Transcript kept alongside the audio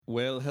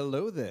Well,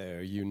 hello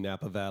there, you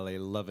Napa Valley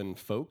loving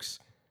folks.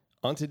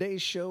 On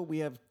today's show, we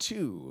have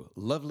two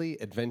lovely,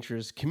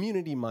 adventurous,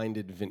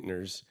 community-minded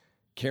vintners,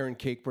 Karen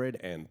Cakebread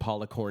and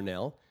Paula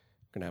Cornell.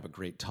 We're going to have a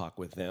great talk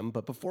with them.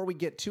 But before we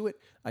get to it,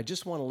 I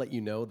just want to let you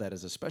know that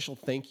as a special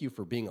thank you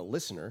for being a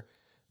listener,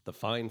 the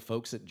fine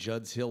folks at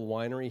Judd's Hill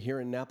Winery here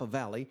in Napa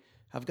Valley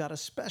have got a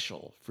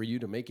special for you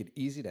to make it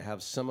easy to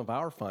have some of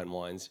our fine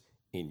wines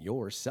in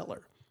your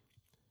cellar.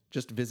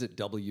 Just visit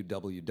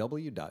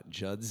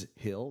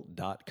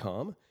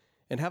www.juddshill.com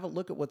and have a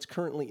look at what's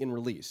currently in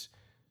release.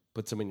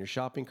 Put some in your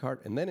shopping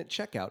cart, and then at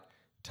checkout,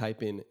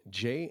 type in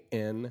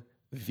JNVS.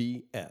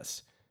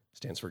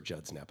 Stands for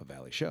Judd's Napa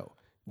Valley Show.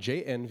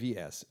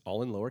 JNVS,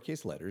 all in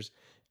lowercase letters,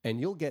 and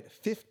you'll get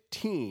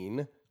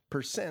 15%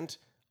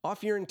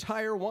 off your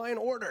entire wine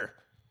order.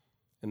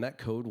 And that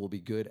code will be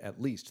good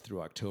at least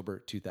through October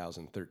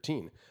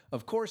 2013.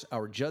 Of course,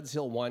 our Judd's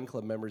Hill Wine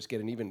Club members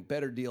get an even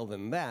better deal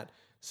than that.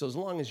 So as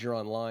long as you're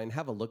online,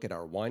 have a look at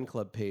our wine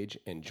club page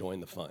and join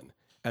the fun.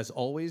 As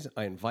always,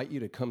 I invite you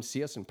to come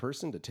see us in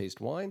person to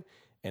taste wine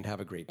and have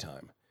a great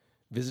time.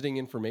 Visiting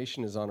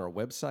information is on our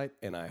website,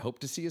 and I hope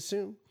to see you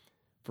soon.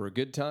 For a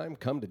good time,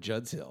 come to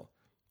Judd's Hill.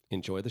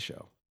 Enjoy the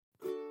show.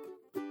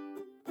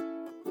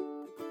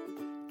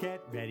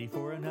 Get ready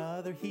for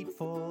another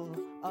heapful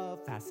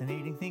of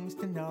fascinating things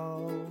to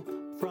know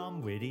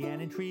from witty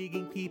and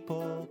intriguing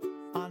people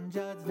on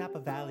Judd's Napa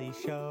Valley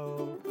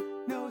Show.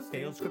 No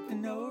stale script and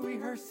no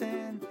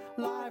rehearsing,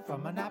 live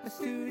from a Napa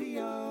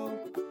studio.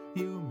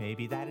 You may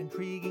be that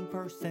intriguing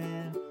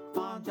person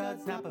on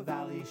Judd's Napa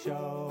Valley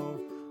Show.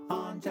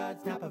 On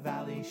Judd's Napa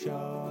Valley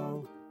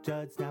Show.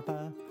 Judd's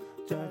Napa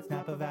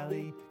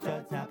Valley,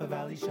 Judd's Napa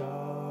Valley Show.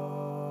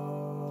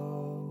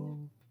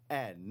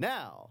 And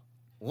now,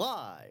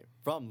 live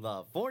from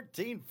the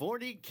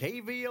 1440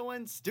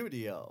 KVON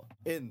studio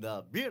in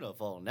the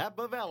beautiful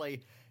Napa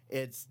Valley,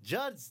 it's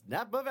Judd's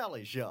Napa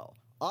Valley Show.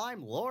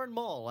 I'm Lauren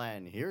Mull,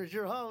 and here's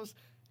your host,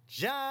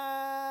 Judd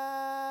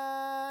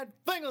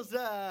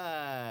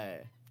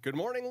Finkelstein. Good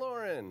morning,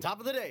 Lauren. Top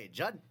of the day,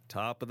 Judd.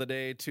 Top of the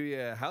day to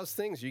you. How's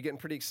things? Are you getting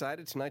pretty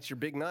excited? Tonight's your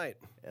big night.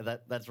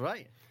 That's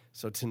right.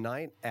 So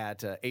tonight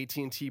at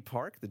AT&T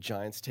Park, the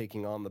Giants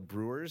taking on the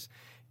Brewers.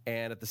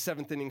 And at the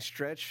seventh inning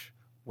stretch,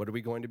 what are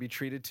we going to be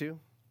treated to?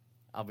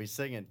 I'll be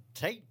singing,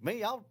 "Take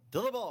Me Out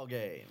to the Ball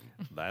Game."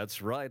 That's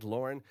right,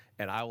 Lauren.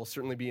 And I will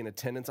certainly be in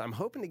attendance. I'm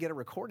hoping to get a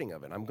recording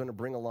of it. I'm going to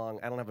bring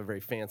along, I don't have a very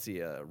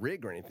fancy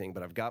rig or anything,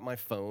 but I've got my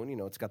phone. You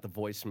know, it's got the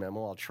voice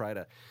memo. I'll try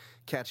to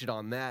catch it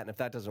on that. And if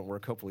that doesn't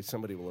work, hopefully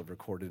somebody will have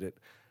recorded it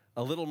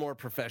a little more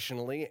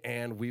professionally.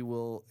 And we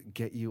will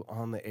get you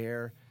on the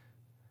air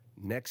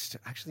next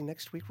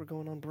week we're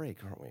going on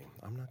break, aren't we?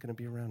 I'm not going to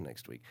be around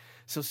next week.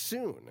 So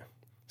soon,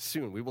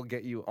 we will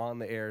get you on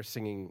the air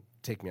singing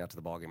 "Take Me Out to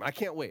the Ballgame." I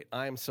can't wait.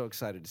 I am so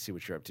excited to see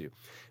what you're up to.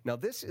 Now,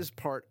 this is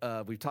part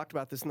of, we've talked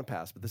about this in the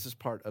past, but this is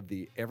part of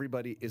the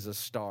Everybody is a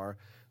Star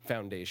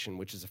Foundation,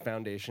 which is a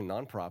foundation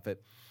nonprofit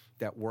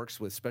that works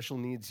with special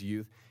needs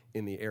youth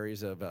in the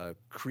areas of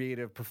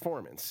creative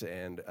performance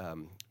and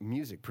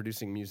music,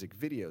 producing music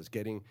videos,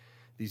 getting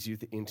these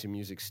youth into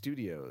music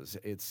studios.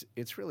 It's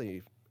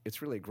really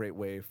a great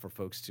way for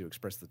folks to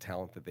express the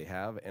talent that they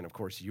have. And of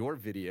course, your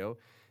video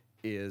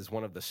is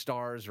one of the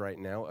stars right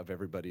now of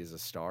Everybody is a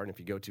Star. And if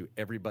you go to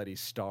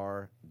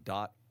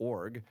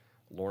everybodystar.org,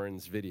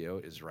 Lauren's video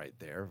is right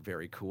there.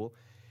 Very cool.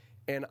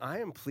 And I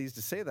am pleased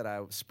to say that I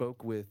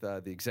spoke with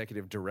the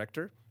executive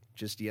director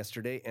just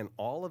yesterday, and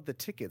all of the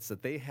tickets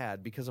that they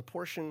had, because a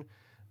portion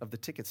of the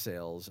ticket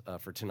sales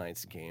for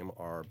tonight's game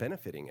are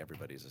benefiting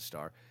Everybody is a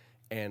Star,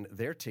 and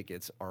their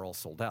tickets are all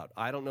sold out.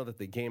 I don't know that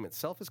the game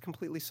itself is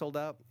completely sold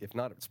out. If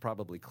not, it's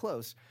probably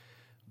close.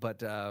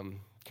 But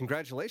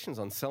congratulations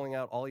on selling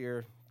out all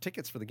your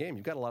tickets for the game.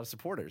 You've got a lot of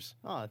supporters.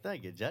 Oh,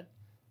 thank you, Judd.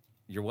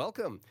 You're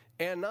welcome.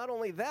 And not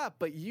only that,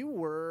 but you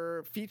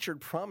were featured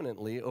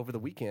prominently over the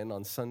weekend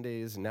on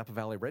Sunday's Napa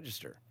Valley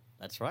Register.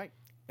 That's right.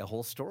 A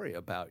whole story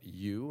about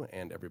you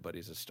and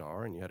Everybody's a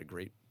Star, and you had a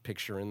great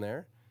picture in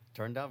there.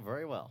 Turned out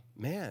very well.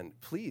 Man,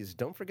 please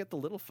don't forget the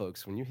little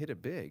folks when you hit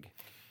it big.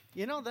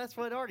 You know, that's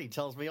what Artie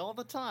tells me all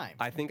the time.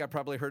 I think I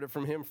probably heard it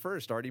from him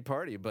first, Artie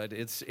Party, but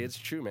it's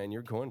true, man.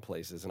 You're going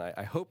places, and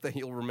I hope that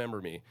you'll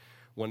remember me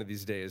one of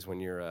these days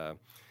when you're,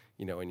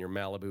 in your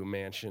Malibu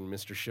mansion,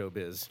 Mr.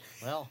 Showbiz.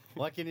 Well,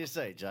 what can you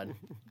say, Judd?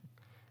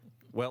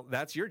 Well,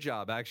 that's your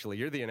job, actually.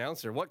 You're the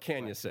announcer. What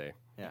can you say?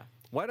 Yeah.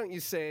 Why don't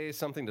you say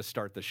something to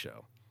start the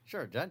show?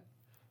 Sure, Judd.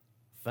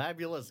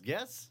 Fabulous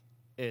guests,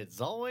 it's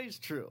always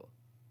true.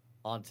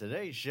 On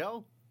today's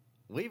show,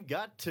 we've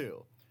got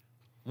two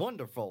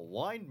wonderful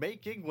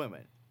wine-making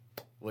women.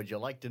 Would you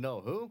like to know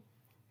who?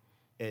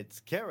 It's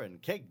Karen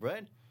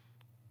Cakebread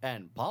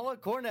and Paula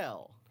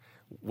Cornell.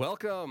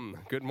 Welcome.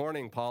 Good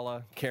morning,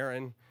 Paula,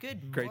 Karen.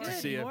 Great to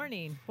see you. Good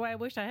morning. Boy, I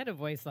wish I had a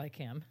voice like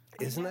him.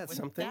 Isn't that With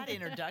something? that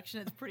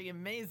introduction, it's pretty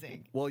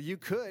amazing. Well, you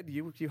could.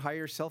 You hire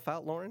yourself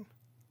out, Lauren?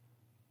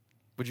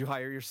 Would you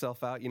hire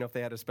yourself out? If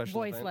they had a special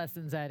Voice event?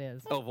 lessons, that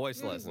is. Oh,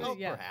 voice lessons. Oh,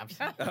 Yeah.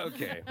 perhaps.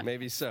 Okay,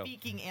 maybe so.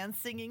 Speaking and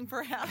singing,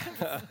 perhaps.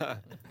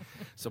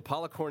 So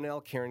Paula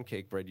Cornell, Karen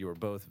Cakebread, you are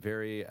both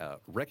very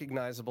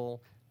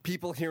recognizable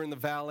people here in the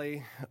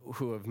Valley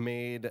who have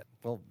made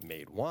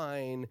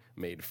wine,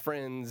 made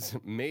friends,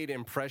 made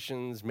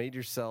impressions, made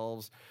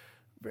yourselves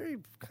very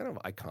kind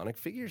of iconic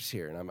figures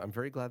here. And I'm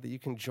very glad that you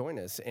can join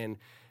us. And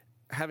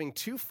having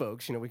two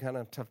folks, we kind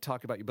of have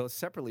talked about you both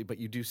separately, but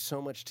you do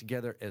so much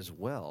together as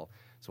well.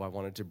 So I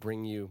wanted to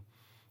bring you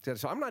together.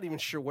 So I'm not even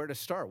sure where to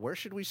start. Where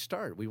should we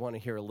start? We want to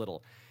hear a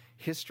little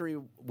history.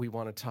 We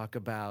want to talk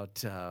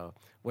about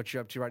what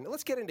you're up to right now.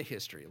 Let's get into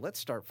history. Let's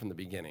start from the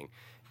beginning.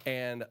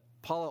 And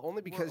Paula,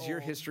 only because your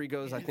history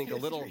goes, I think, a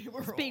little.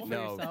 Speak for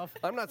yourself.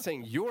 I'm not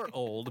saying you're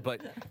old,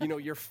 but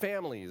your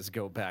families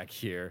go back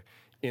here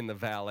in the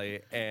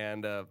Valley.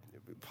 And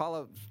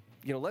Paula,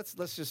 let's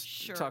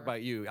just talk Sure.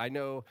 about you. I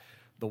know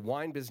the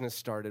wine business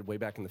started way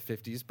back in the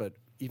 50s, but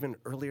even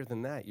earlier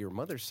than that, your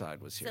mother's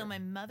side was here. So my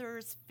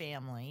mother's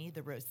family,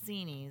 the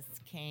Rossinis,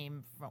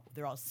 came from,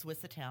 they're all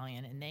Swiss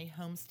Italian, and they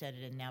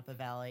homesteaded in Napa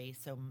Valley.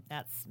 So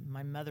that's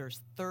my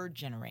mother's third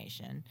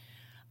generation.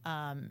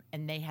 And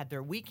they had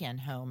their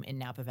weekend home in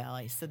Napa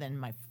Valley. So then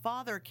my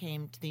father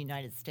came to the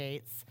United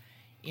States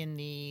in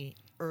the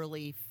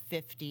early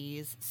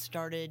 50s,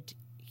 started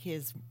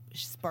his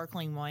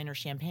sparkling wine or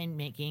champagne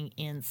making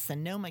in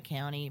Sonoma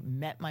County,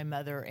 met my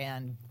mother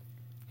and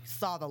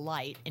saw the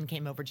light and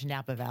came over to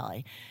Napa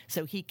Valley.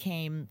 So he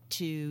came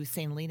to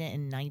St.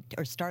 Helena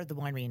started the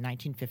winery in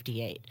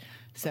 1958.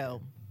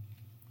 So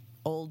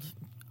old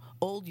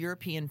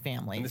European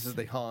family. And this is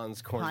the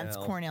Hans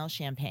Cornell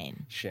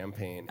Champagne.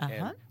 Champagne. Uh-huh.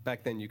 And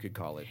back then you could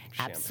call it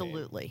champagne.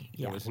 Absolutely.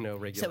 Yeah. There was no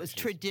regulations. So it was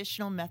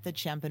traditional method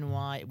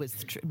champenois. It was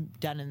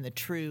done in the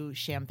true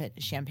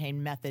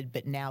champagne method,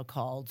 but now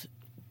called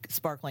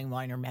sparkling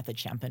wine or method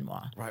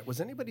champenois. Right. Was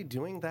anybody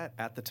doing that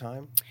at the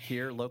time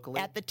here locally?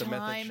 At the method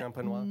time,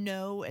 champenois?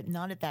 no,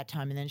 not at that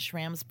time. And then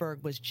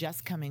Schramsberg was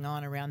just coming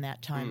on around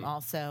that time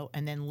also.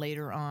 And then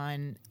later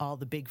on, all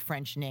the big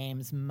French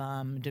names,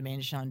 Mumm, Domaine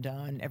de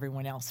Chandon,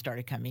 everyone else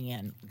started coming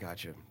in.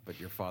 Gotcha. But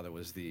your father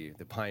was the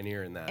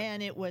pioneer in that.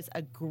 And it was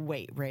a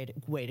great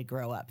way to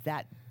grow up.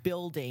 That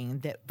building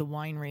that the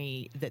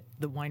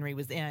winery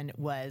was in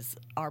was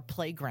our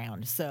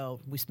playground. So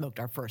we smoked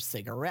our first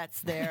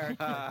cigarettes there,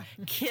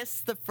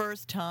 kissed the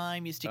first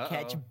time, used to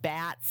catch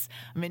bats.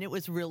 I mean, it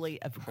was really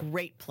a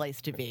great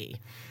place to be.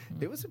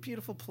 It was a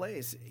beautiful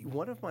place.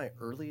 One of my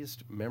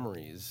earliest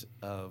memories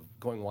of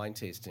going wine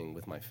tasting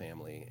with my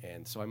family,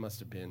 and so I must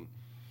have been,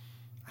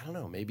 I don't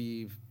know,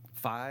 maybe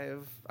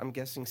 5, I'm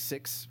guessing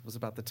 6 was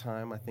about the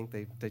time I think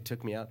they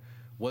took me out,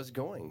 was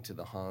going to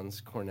the Hans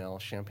Cornell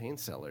Champagne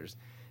Cellars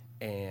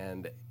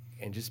and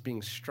just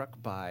being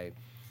struck by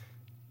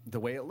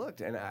the way it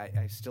looked. And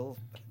I still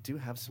do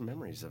have some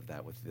memories of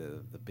that with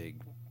the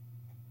big...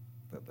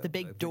 The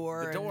big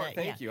door. The door, and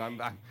thank you. I I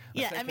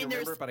mean,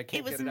 remember it, but I can't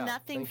it was get it out.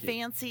 nothing Thank you.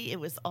 fancy. It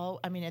was all,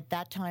 I mean, at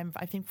that time,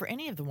 I think for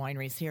any of the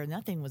wineries here,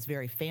 nothing was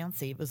very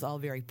fancy. It was all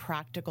very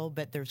practical,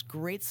 but there's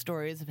great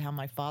stories of how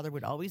my father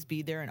would always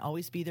be there and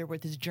always be there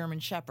with his German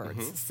Shepherds.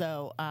 Mm-hmm.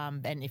 So,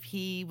 and if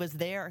he was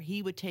there,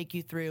 he would take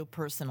you through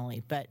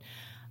personally. But,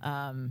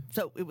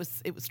 so it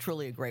was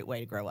truly a great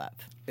way to grow up.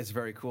 It's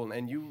very cool.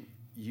 And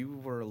you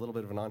were a little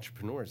bit of an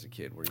entrepreneur as a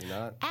kid, were you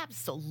not?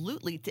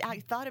 Absolutely.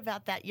 I thought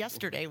about that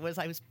yesterday.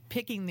 I was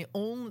picking the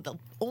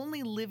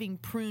only living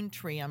prune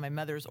tree on my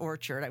mother's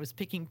orchard. I was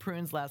picking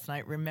prunes last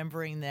night,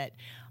 remembering that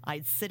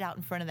I'd sit out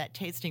in front of that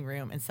tasting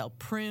room and sell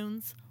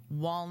prunes,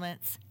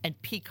 walnuts, and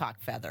peacock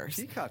feathers.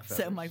 Peacock So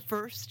feathers. my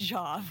first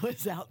job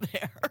was out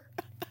there.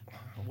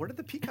 Where did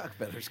the peacock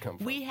feathers come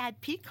from? We had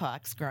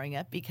peacocks growing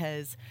up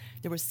because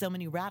there were so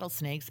many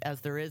rattlesnakes,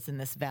 as there is in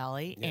this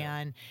valley,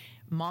 and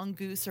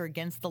mongoose are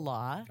against the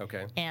law.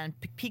 Okay. And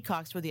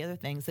peacocks were the other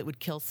things that would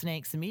kill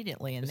snakes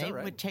immediately, and Is that they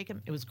right? would take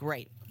them. It was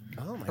great.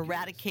 Oh, my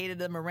Eradicated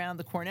them around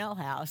the Cornell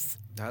house.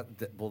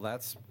 Well,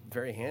 that's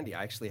very handy.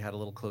 I actually had a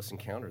little close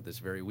encounter this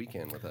very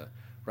weekend with a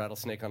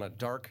rattlesnake on a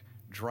dark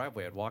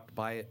driveway. I'd walked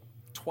by it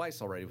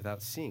twice already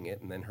without seeing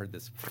it, and then heard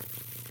this.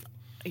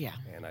 Yeah.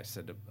 And I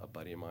said to a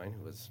buddy of mine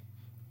who was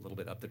a little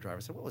bit up the drive,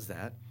 I said, "What was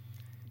that?"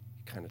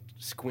 He kind of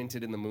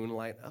squinted in the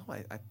moonlight. "Oh,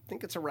 I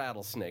think it's a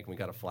rattlesnake." And we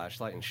got a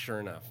flashlight, and sure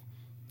enough,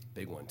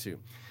 big one too.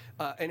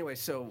 Anyway,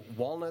 so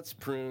walnuts,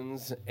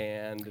 prunes,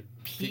 and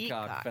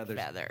peacock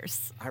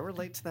feathers. I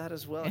relate to that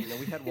as well.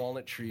 We had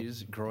walnut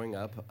trees growing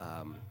up.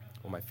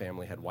 Well, my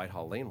family had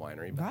Whitehall Lane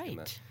Winery back in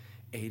the Right.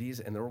 80s,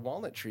 and there were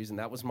walnut trees, and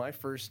that was my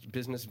first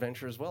business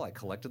venture as well. I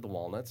collected the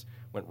walnuts,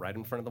 went right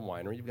in front of the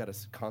winery. You've got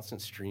a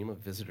constant stream of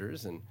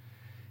visitors, and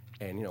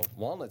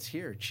walnuts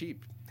here,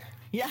 cheap.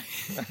 Yeah.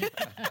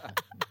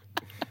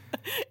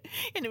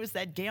 And it was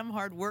that damn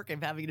hard work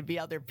of having to be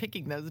out there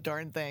picking those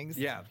darn things.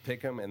 Yeah,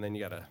 pick them, and then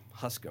you got to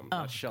husk them.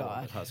 Not shell them,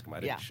 God. but husk them. I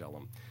didn't Yeah. shell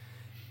them.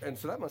 And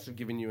so that must have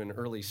given you an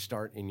early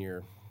start in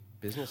your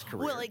business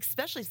career. Well,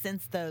 especially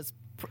since those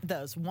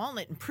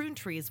walnut and prune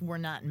trees were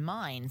not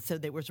mine, so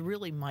they was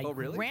really my Oh,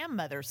 really?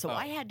 grandmother. So Oh.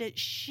 I had to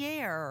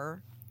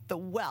share the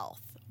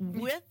wealth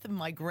with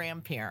my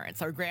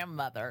grandparents. Our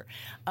grandmother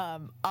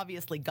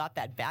obviously got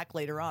that back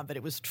later on, but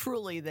it was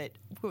truly that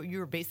you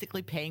were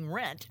basically paying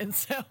rent. And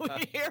so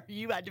here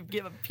you had to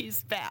give a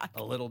piece back.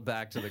 A little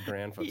back to the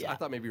grandfolks. Yeah. I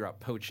thought maybe you were out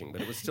poaching,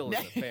 but it was still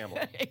in the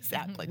family.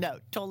 Exactly. No,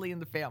 totally in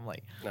the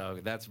family. No,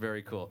 that's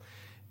very cool.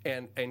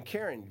 And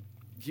Karen,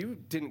 you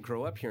didn't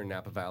grow up here in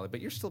Napa Valley,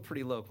 but you're still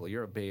pretty local.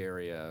 You're a Bay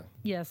Area.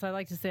 Yes, I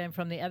like to say I'm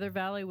from the other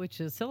valley,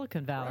 which is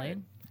Silicon Valley. Right.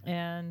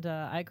 And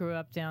I grew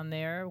up down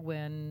there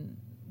when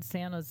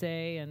San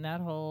Jose and that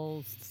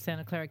whole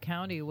Santa Clara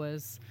County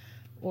was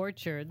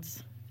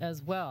orchards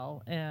as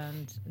well.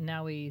 And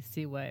now we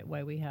see why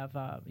we have,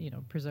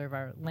 preserve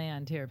our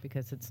land here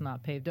because it's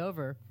not paved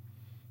over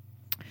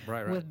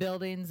Right. with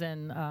buildings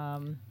and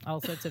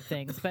all sorts of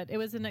things. But it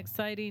was an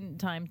exciting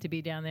time to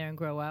be down there and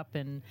grow up,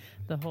 and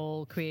the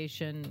whole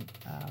creation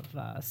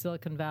of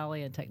Silicon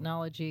Valley and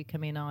technology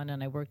coming on.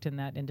 And I worked in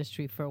that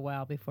industry for a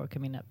while before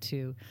coming up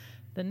to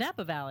the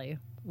Napa Valley,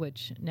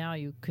 which now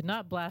you could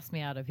not blast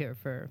me out of here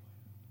for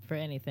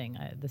anything.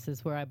 This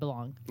is where I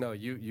belong. No,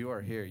 you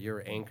are here.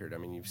 You're anchored. I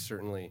mean, you've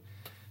certainly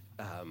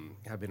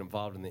have been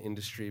involved in the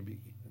industry.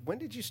 When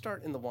did you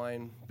start in the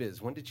wine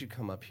biz? When did you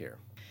come up here?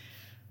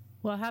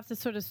 Well, I have to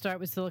sort of start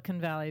with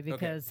Silicon Valley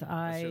because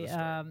Let's hear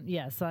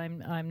the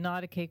story. I'm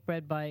not a cake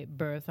bred by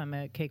birth. I'm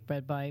a cake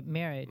bred by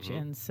marriage,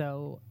 and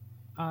so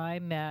I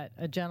met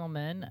a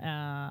gentleman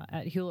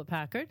at Hewlett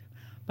Packard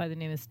by the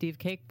name of Steve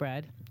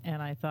Cakebread,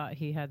 and I thought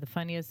he had the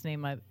funniest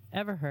name I've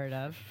ever heard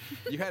of.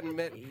 You hadn't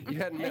met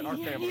our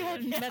family. You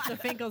hadn't met the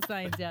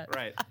Finkelsteins yet,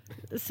 Right.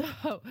 So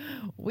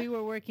we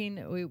were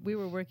working. We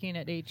were working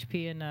at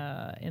HP in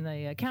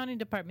the accounting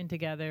department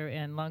together.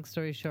 And long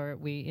story short,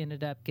 we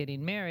ended up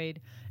getting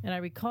married. And I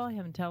recall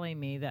him telling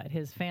me that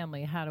his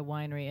family had a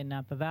winery in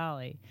Napa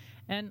Valley,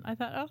 and I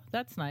thought, oh,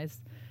 that's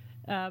nice.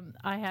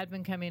 I had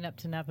been coming up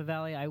to Napa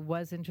Valley. I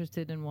was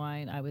interested in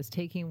wine. I was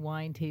taking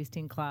wine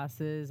tasting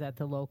classes at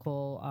the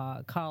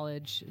local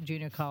college,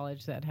 junior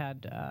college that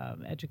had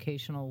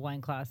educational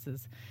wine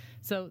classes.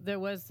 So there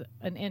was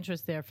an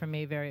interest there for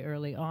me very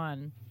early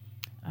on.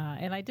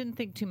 And I didn't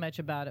think too much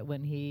about it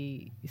when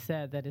he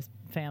said that his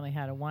family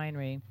had a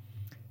winery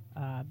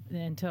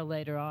until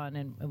later on.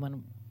 And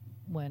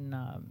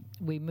when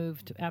we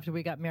moved, after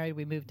we got married,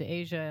 we moved to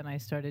Asia, and I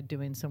started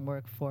doing some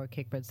work for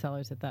Cakebread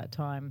Cellars at that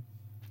time.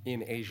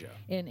 In Asia.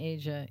 In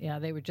Asia, yeah.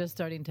 They were just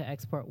starting to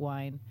export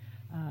wine.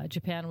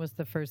 Japan was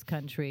the first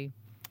country.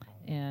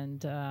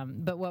 And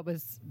but what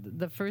was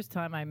the first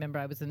time I remember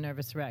I was a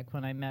nervous wreck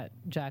when I met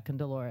Jack and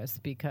Dolores,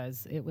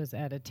 because it was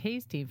at a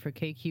tasting for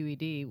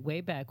KQED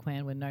way back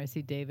when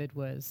Narcy David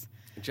was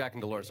Jack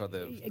and Dolores are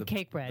the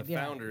Cakebread, the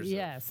founders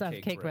yes, of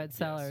Cakebread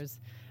Cellars.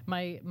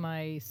 Yes.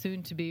 My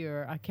soon to be,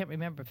 or I can't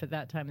remember if at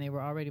that time they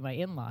were already my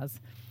in-laws,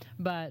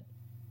 but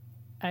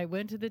I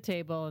went to the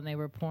table and they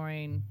were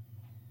pouring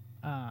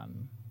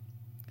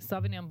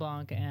Sauvignon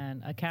Blanc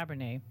and a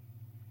Cabernet.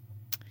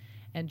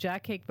 And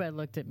Jack Cakebread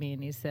looked at me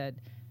and he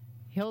said,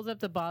 he holds up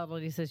the bottle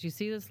and he says, "You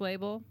see this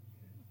label?"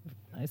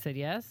 I said,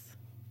 "Yes."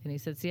 And he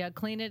said, "See how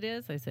clean it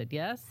is?" I said,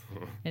 "Yes."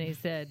 And he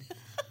said,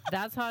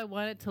 "That's how I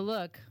want it to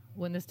look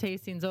when this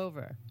tasting's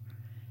over."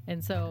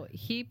 And so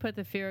he put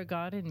the fear of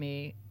God in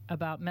me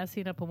about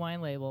messing up a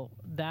wine label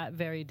that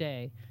very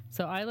day.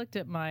 So I looked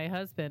at my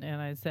husband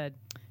and I said,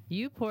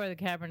 "You pour the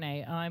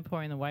Cabernet, I'm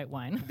pouring the white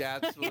wine." Yeah,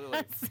 absolutely.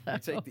 You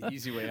take the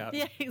easy way out.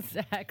 Yeah,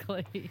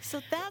 exactly.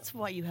 So that's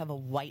why you have a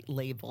white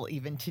label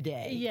even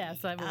today.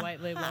 Yes, I have a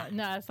white label.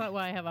 No, that's not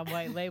why I have a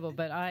white label,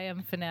 but I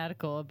am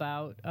fanatical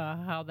about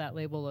how that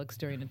label looks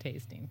during a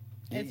tasting.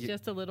 It's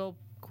just a little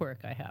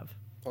quirk I have.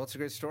 Well, it's a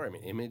great story. I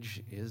mean,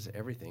 image is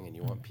everything, and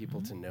you want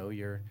people to know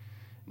your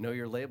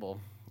label.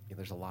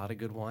 There's a lot of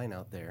good wine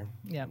out there.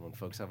 Yeah. And when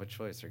folks have a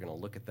choice, they're going to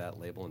look at that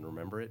label and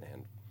remember it.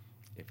 And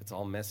if it's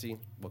all messy,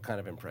 what kind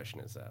of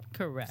impression is that?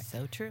 Correct.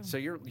 So true. So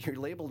your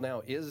label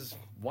now is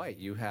white.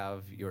 You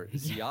have your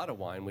Ziada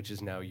wine, which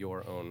is now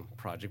your own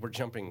project. We're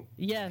jumping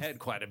ahead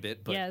quite a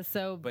bit, but yeah.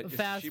 So but if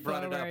fast she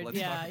brought forward, it up. Let's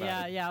talk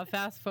about it. yeah.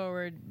 Fast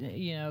forward,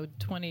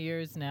 20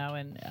 years now,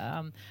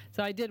 and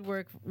so I did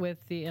work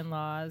with the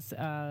in-laws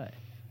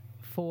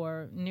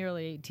for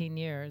nearly 18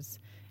 years.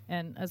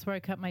 And that's where I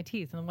cut my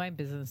teeth in the wine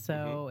business.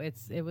 So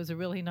it was a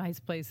really nice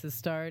place to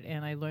start,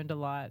 and I learned a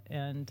lot.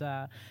 And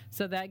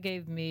so that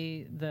gave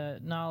me the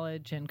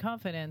knowledge and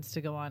confidence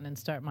to go on and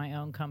start my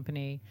own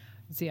company,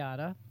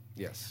 Ziada.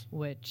 Yes.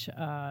 Which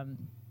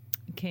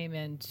came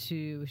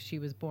into, she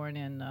was born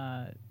in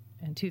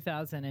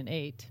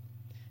 2008.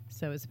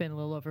 So it's been a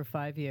little over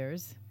 5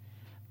 years.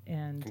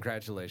 And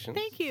congratulations.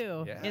 Thank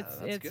you. Yeah, that's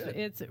good.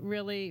 It's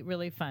really,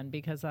 really fun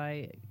because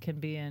I can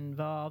be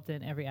involved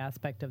in every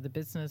aspect of the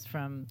business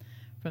from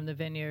the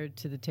vineyard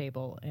to the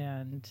table.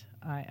 And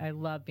I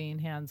love being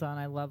hands-on.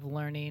 I love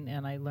learning,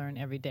 and I learn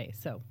every day.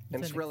 So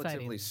it's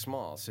relatively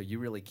small, so you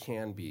really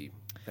can be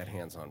that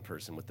hands-on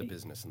person with the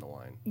business and the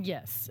wine.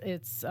 Yes,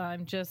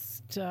 I'm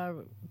just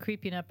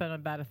creeping up on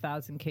about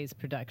 1,000 case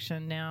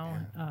production now.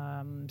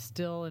 Yeah.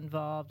 Still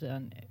involved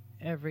in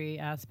every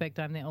aspect.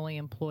 I'm the only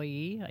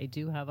employee. I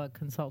do have a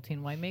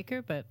consulting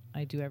winemaker, but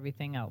I do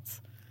everything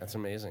else. That's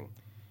amazing.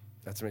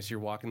 That's amazing. So you're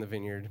walking the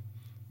vineyard.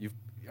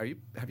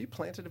 Have you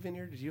planted a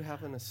vineyard? Do you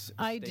have an estate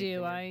I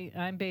do. vineyard?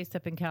 I'm based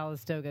up in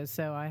Calistoga,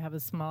 so I have a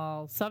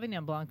small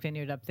Sauvignon Blanc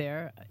vineyard up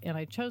there, and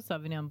I chose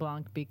Sauvignon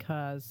Blanc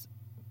because,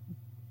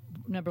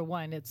 number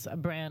one, it's a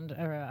brand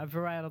or a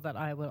varietal that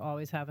I would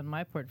always have in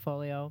my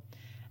portfolio,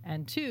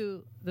 and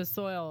two, the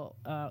soil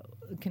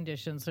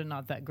conditions are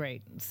not that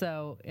great.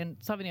 So, and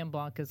Sauvignon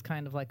Blanc is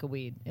kind of like a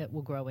weed; it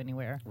will grow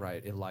anywhere.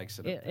 Right. It likes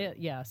it. up there.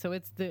 Yeah, so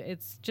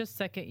it's just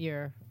second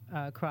year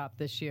crop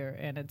this year,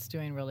 and it's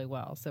doing really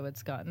well. So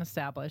it's gotten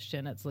established,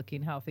 and it's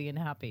looking healthy and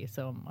happy.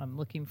 So I'm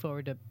looking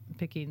forward to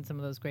picking some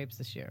of those grapes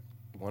this year.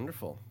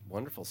 Wonderful.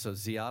 Wonderful. So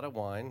Ziada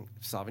wine,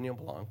 Sauvignon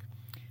Blanc,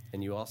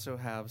 and you also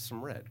have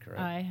some red,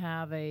 correct? I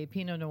have a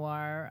Pinot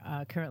Noir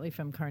currently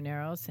from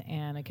Carneros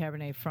and a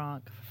Cabernet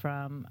Franc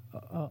from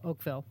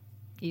Oakville,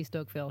 East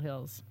Oakville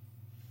Hills.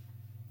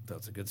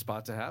 That's a good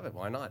spot to have it.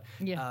 Why not?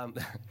 Yeah.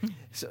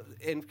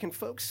 And can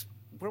folks,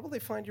 where will they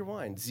find your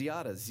wine?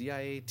 Ziada,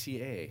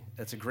 Z-I-A-T-A.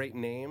 That's a great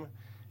name.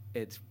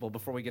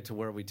 Before we get to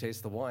where we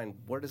taste the wine,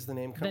 where does the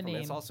name come from?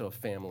 It's name. also a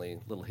family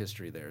little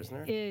history there, isn't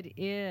there? It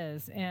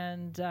is,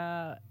 and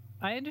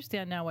I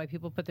understand now why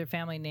people put their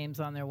family names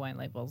on their wine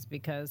labels,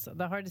 because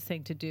the hardest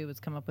thing to do was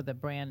come up with a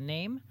brand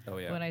name. Oh,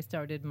 yeah. When I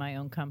started my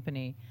own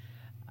company.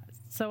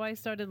 So I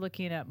started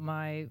looking at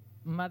my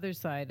mother's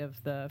side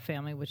of the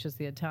family, which is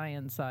the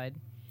Italian side,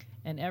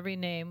 and every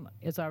name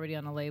is already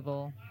on a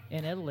label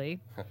in Italy.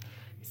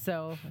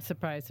 So,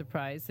 surprise,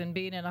 surprise. And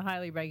being in a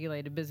highly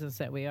regulated business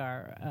that we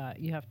are,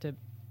 you have to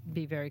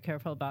be very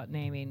careful about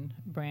naming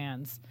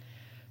brands.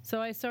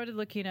 So I started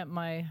looking at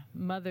my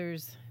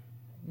mother's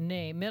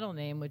middle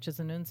name, which is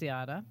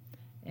Annunziata,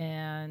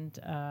 and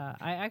I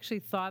actually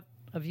thought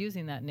of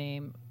using that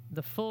name,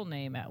 the full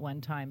name, at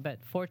one time,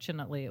 but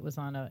fortunately it was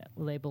on a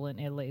label in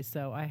Italy,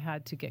 so I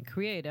had to get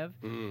creative,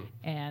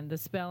 and the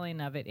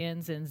spelling of it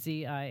ends in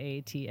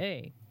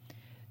Z-I-A-T-A.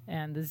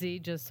 And the Z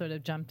just sort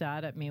of jumped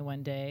out at me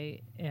one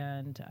day,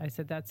 and I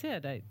said, that's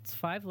it. It's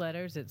 5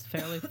 letters. It's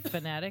fairly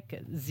phonetic.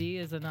 Z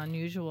is an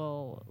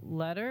unusual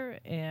letter,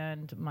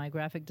 and my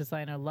graphic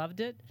designer loved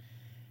it.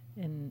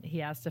 And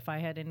he asked if I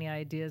had any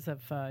ideas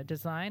of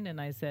design,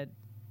 and I said,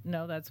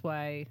 no, that's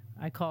why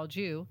I called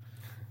you.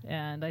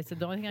 And I said,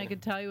 the only thing I can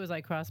tell you is I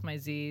cross my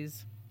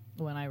Z's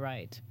when I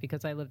write,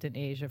 because I lived in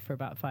Asia for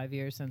about 5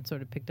 years and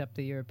sort of picked up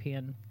the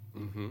European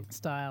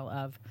style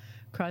of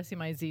crossing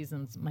my Z's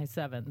and my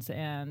 7s.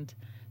 And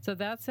so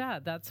that's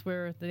that. That's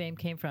where the name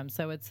came from.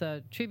 So it's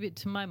a tribute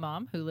to my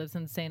mom, who lives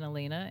in St.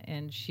 Helena,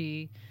 and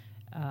she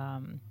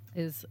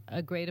is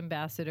a great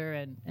ambassador,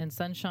 and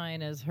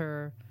Sunshine is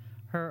her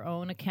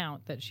own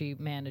account that she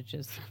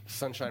manages.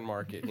 Sunshine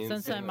Market in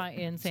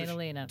in St.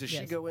 Helena. Does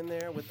she go in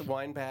there with the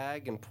wine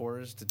bag and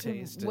pours to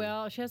taste?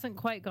 Well, she hasn't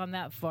quite gone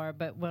that far,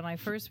 but when I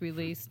first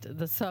released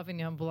the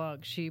Sauvignon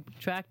Blanc, she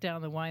tracked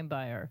down the wine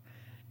buyer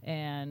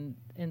and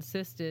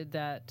insisted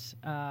that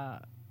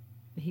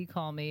he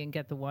call me and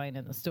get the wine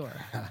in the store.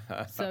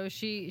 So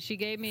she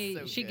gave me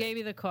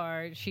the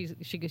card.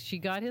 She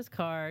got his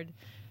card,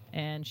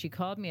 and she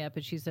called me up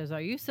and she says,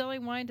 "Are you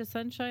selling wine to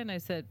Sunshine?" I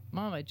said,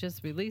 "Mom, I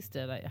just released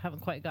it. I haven't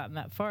quite gotten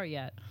that far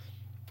yet."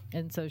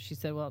 And so she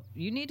said, "Well,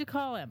 you need to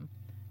call him."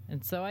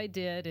 And so I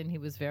did, and he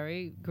was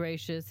very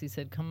gracious. He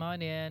said, "Come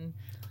on in,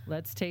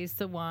 let's taste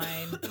the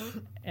wine."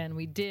 And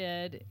we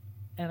did.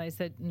 And I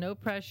said, "No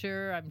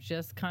pressure. I'm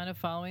just kind of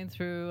following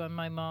through on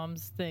my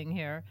mom's thing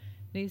here."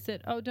 And he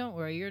said, "Oh, don't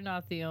worry. You're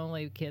not the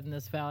only kid in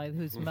this valley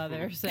whose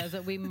mother says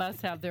that we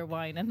must have their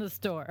wine in the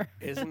store."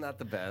 Isn't that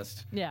the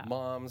best? Yeah.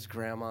 Moms,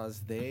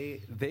 grandmas,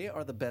 they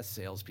are the best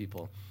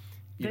salespeople.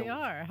 They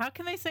are. How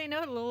can they say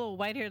no to a little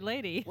white-haired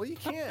lady? Well, you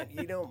can't.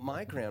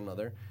 My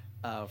grandmother,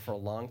 for a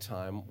long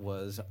time,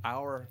 was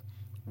our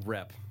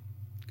rep.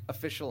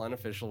 Official,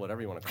 unofficial,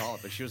 whatever you want to call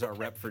it, but she was our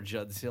rep for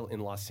Judd's Hill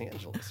in Los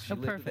Angeles. She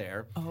lived perfect.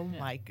 there. Oh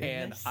my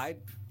And goodness!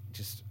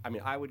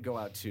 I would go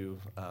out to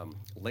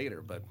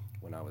later, but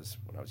when I was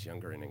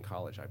younger and in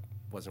college, I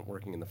wasn't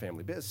working in the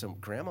family biz. So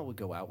Grandma would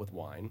go out with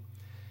wine,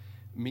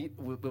 meet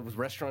with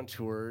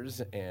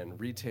restaurateurs and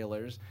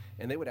retailers,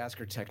 and they would ask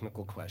her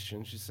technical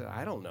questions. She said,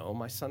 "I don't know.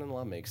 My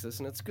son-in-law makes this,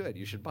 and it's good.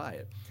 You should buy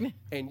it."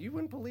 And you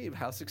wouldn't believe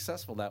how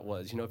successful that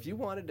was. If you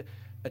wanted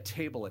a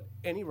table at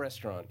any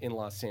restaurant in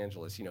Los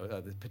Angeles,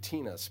 the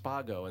Patina,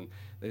 Spago,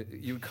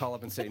 and you would call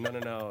up and say,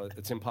 no,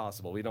 it's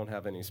impossible. We don't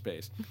have any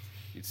space.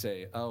 You'd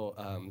say,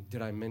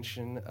 did I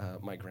mention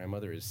my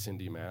grandmother is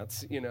Cindy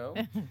Matz,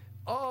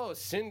 Oh,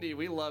 Cindy,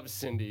 we love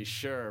Cindy.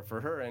 Sure, for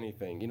her,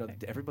 anything.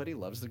 Everybody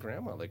loves the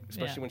grandma,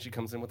 especially when she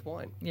comes in with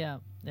wine. Yeah.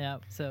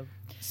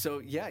 So,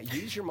 yeah,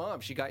 use your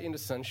mom. She got you into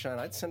Sunshine.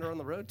 I'd send her on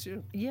the road,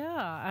 too. Yeah,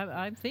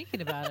 I'm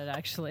thinking about it,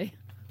 actually.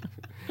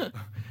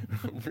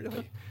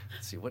 Really?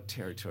 Let's see, what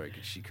territory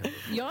could she cover?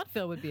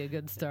 Yountville would be a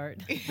good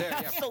start. There,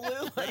 yeah.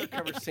 Absolutely. Let her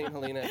cover St.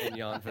 Helena and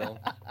Yountville.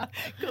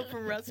 Go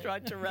from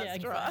restaurant to Yeah,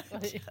 restaurant.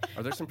 exactly.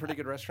 Are there some pretty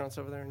good restaurants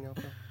over there in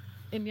Yountville?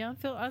 In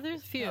Yountville,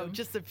 there's a few. Oh,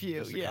 just a few.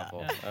 Just a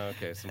couple.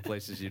 Okay, some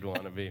places you'd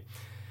want to be.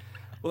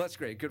 Well, that's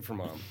great. Good for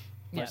Mom.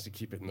 Nice to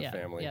keep it in the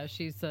family. Yeah,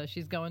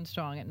 she's going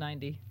strong at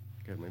 90.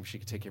 Good. Maybe she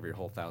could take care of your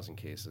whole 1,000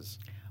 cases.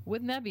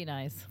 Wouldn't that be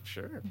nice?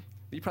 Sure.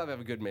 You probably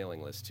have a good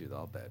mailing list too, though,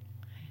 I'll bet.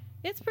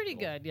 It's pretty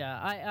good, yeah.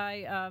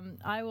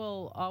 I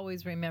will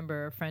always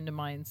remember a friend of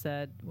mine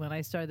said when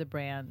I started the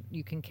brand,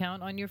 you can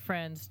count on your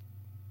friends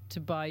to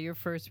buy your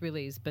first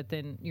release, but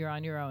then you're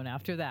on your own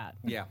after that.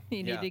 Yeah.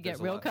 You need to get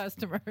real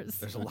customers.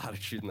 There's a lot of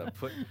truth in that.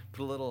 Put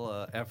a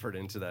little effort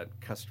into that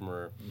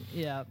customer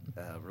Yeah.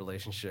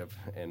 relationship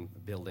and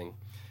building.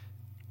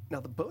 Now,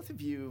 the both of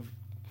you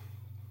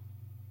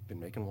have been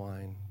making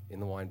wine in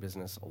the wine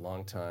business a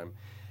long time.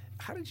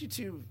 How did you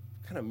two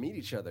kind of meet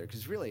each other?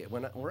 Because really,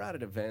 when we're out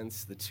at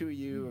events, the two of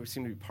you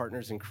seem to be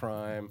partners in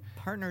crime.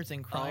 Partners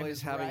in crime. Always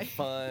is having right.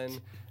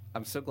 fun.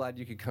 I'm so glad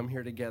you could come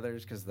here together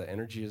because the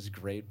energy is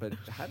great. But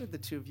how did the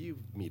two of you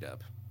meet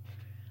up?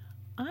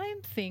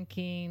 I'm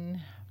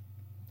thinking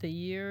the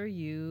year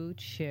you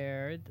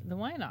chaired the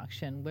wine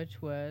auction,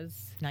 which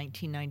was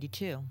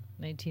 1992.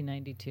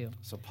 1992.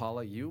 So,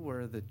 Paula, you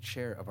were the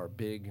chair of our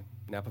big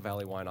Napa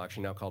Valley wine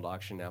auction, now called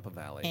Auction Napa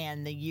Valley.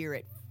 And the year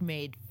it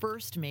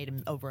first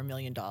made over $1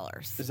 million.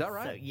 Is that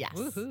right? So, yes.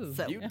 Woohoo.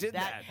 So You did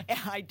that.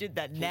 I did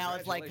that. Now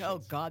it's like, oh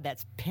Congratulations. God,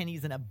 that's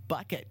pennies in a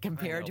bucket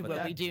compared to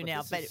what we do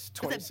now. But this is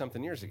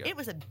 20-something years ago. It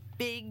was a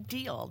big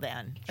deal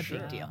then. A Sure.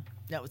 big deal.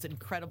 That was an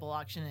incredible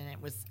auction,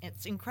 and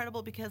it's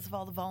incredible because of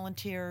all the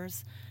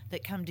volunteers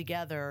that come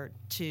together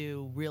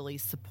to really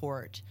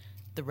support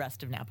the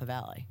rest of Napa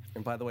Valley.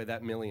 And by the way,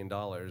 that $1 million,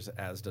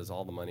 as does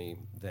all the money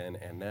then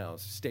and now,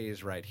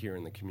 stays right here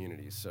in the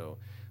community. So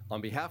on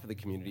behalf of the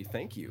community,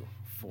 thank you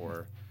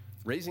for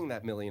raising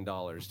that $1 million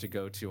to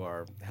go to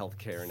our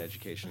healthcare and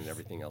education and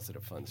everything else that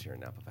it funds here in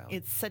Napa Valley.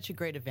 It's such a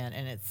great event,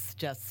 and it's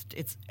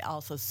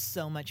also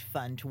so much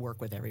fun to work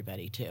with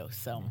everybody too.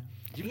 So,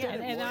 You've yeah,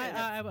 done it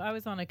And more. I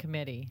was on a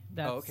committee.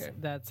 That's, okay.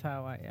 That's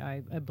how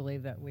I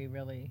believe that we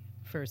really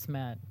first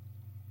met.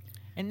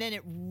 and then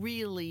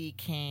we really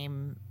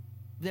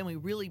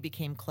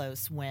became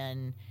close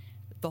when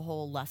the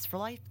whole Lust for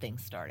Life thing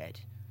started.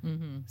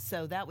 Mm-hmm.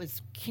 So that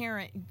was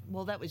Karen.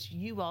 Well, that was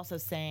you also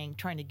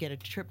trying to get a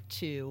trip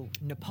to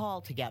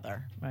Nepal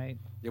together. Right.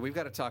 Yeah, we've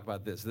got to talk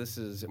about this.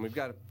 And we've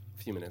got a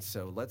few minutes,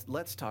 so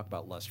let's talk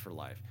about Lust for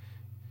Life.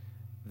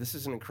 This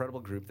is an incredible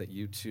group that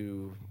you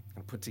two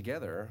put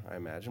together, I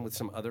imagine, with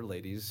some other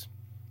ladies,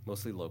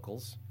 mostly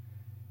locals,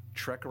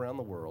 trek around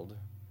the world,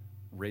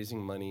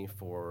 raising money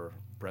for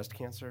breast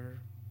cancer.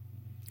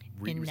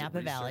 In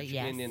Napa Valley, research?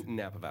 yes. In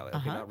Napa Valley. Okay,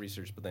 Uh-huh. not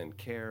research, but then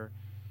care,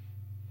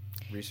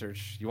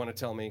 research. You want to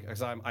tell me?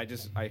 Because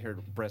I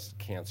heard breast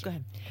cancer. Go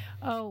ahead.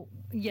 Oh,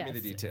 yes.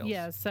 the details.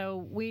 Yeah.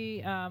 So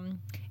we,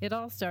 it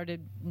all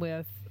started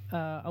with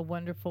a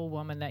wonderful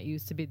woman that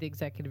used to be the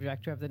executive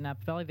director of the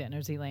Napa Valley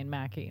Vintners, Elaine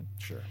Mackey.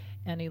 Sure.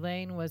 And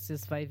Elaine was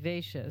this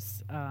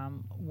vivacious,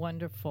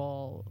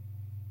 wonderful,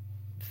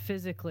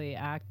 physically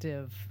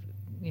active,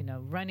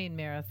 running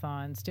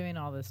marathons, doing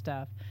all this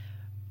stuff,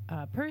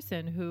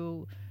 person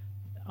who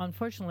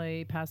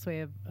unfortunately passed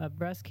away of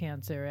breast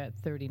cancer at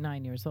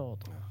 39 years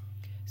old.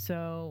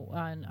 So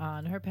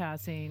on her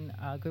passing,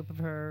 a group of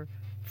her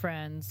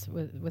friends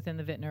within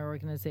the Vintner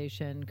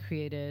organization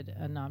created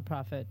a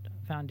nonprofit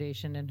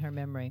foundation in her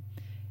memory.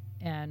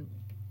 And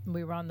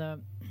we were on the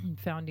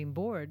founding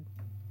board.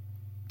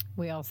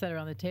 We all sat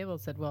around the table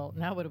and said, well,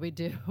 now what do we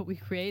do? We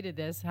created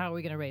this. How are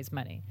we going to raise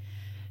money?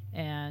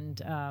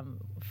 And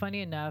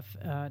funny enough,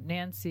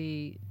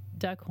 Nancy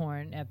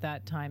Duckhorn, at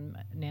that time,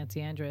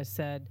 Nancy Andrus,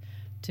 said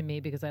to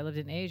me, because I lived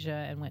in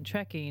Asia and went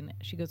trekking,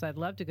 she goes, I'd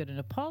love to go to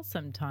Nepal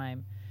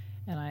sometime.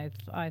 And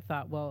I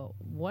thought, well,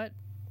 why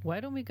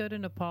don't we go to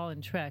Nepal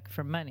and trek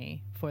for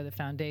money for the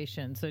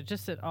foundation? So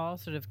it all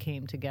sort of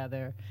came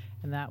together,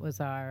 and that was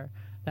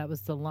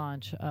the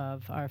launch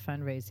of our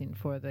fundraising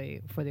for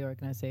the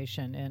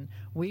organization. And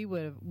we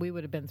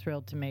would have been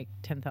thrilled to make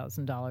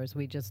 $10,000.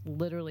 We just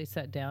literally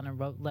sat down and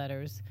wrote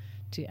letters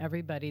to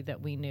everybody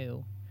that we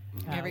knew.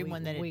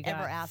 Everyone that had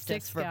ever asked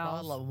us for a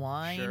bottle of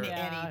wine, Sure.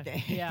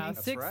 anything. Yeah,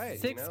 That's six right,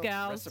 six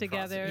gals reciprocity.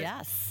 together.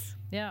 Yes.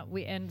 Yeah,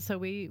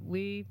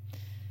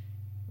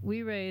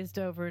 we raised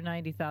over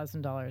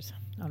 $90,000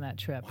 on that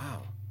trip.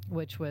 Wow.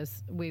 Which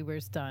we were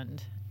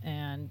stunned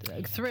and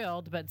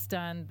thrilled, but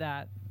stunned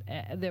that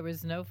there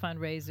was no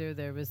fundraiser.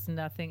 There was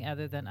nothing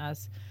other than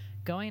us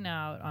going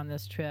out on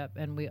this trip,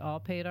 and we all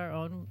paid our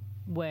own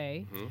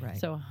way. Right.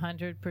 So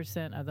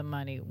 100% of the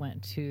money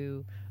went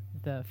to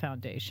the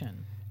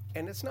foundation.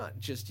 And it's not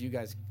just you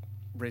guys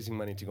raising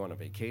money to go on a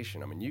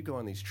vacation. I mean, you go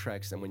on these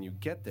treks, and when you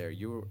get there,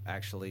 you're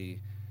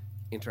actually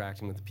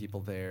interacting with the people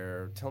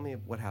there. Tell me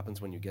what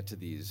happens when you get to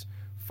these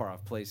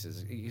far-off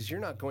places, because you're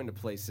not going to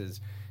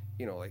places,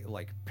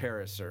 like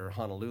Paris or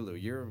Honolulu.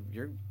 You're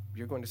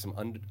going to some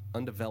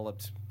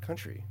undeveloped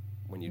country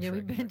when you Yeah,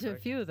 trek. we've been to a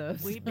correct? few of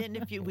those. We've been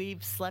to a few.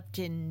 We've slept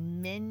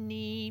in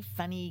many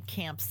funny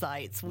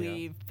campsites.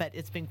 But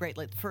it's been great.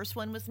 Like the first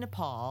one was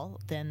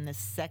Nepal. Then the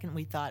second,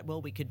 we thought,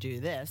 well, we could do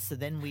this. So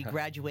then we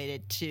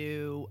graduated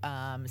to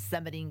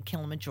summiting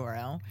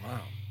Kilimanjaro. Wow.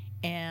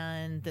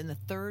 And then the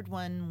third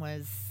one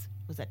was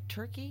that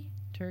Turkey?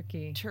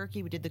 Turkey.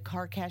 Turkey. We did the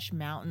Karkash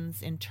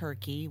Mountains in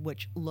Turkey,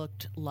 which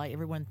looked like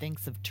everyone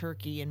thinks of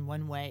Turkey in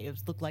one way.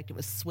 Looked like it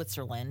was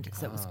Switzerland,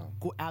 so it was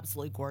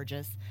absolutely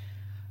gorgeous.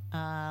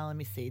 Let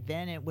me see.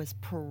 Then it was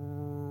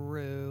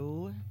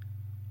Peru,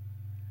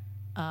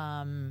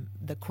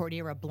 the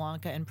Cordillera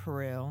Blanca in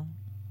Peru.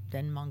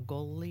 Then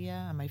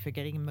Mongolia. Am I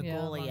forgetting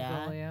Mongolia? Yeah,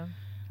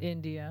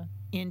 Mongolia.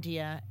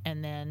 India,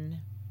 and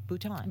then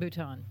Bhutan.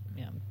 Bhutan,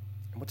 yeah.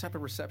 And what type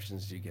of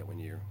receptions do you get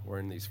when we're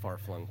in these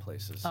far-flung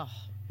places? Oh,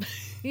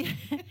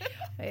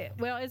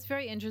 Well, it's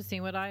very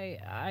interesting.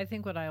 I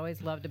think what I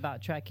always loved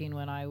about trekking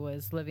when I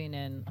was living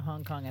in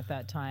Hong Kong at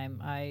that time,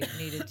 I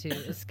needed to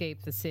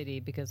escape the city,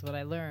 because what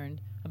I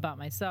learned about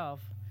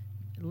myself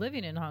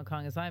living in Hong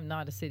Kong is I'm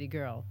not a city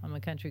girl. I'm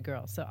a country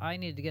girl. So I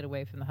needed to get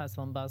away from the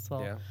hustle and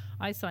bustle. Yeah.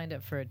 I signed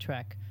up for a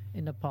trek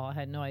in Nepal. I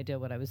had no idea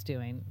what I was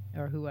doing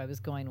or who I was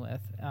going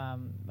with.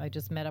 I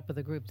just met up with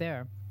a group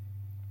there,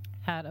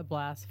 had a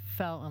blast,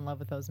 fell in love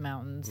with those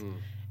mountains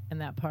in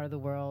that part of the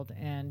world,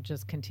 and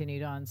just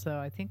continued on. So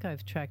I think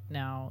I've trekked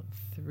now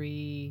I've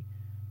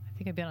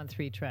been on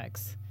 3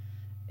 treks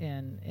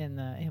in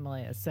the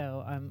Himalayas.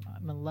 So I'm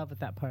in love with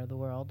that part of the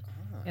world.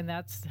 And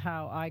that's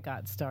how I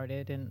got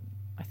started. And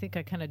I think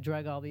I kind of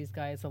drug all these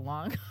guys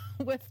along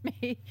with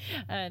me,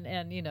 and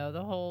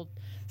the whole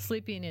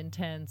sleeping in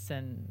tents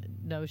and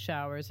no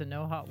showers and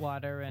no hot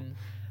water and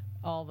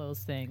all those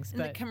things.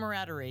 And the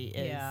camaraderie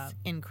is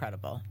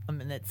incredible. I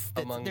mean,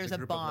 Among there's the a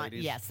group of bond.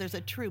 ladies? Yes, there's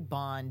a true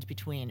bond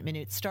between. I mean,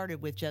 it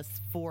started with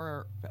just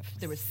 4.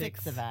 There were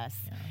 6 of us,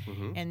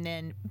 and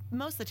then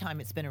most of the time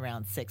it's been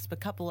around 6. But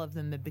a couple of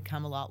them have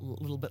become a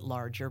little bit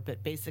larger.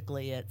 But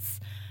basically, it's.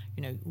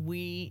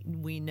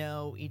 We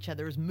know each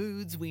other's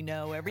moods. We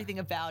know everything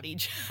about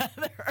each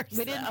other.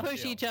 We didn't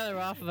push each other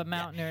off of a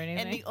mountain or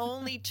anything. And the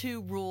only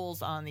 2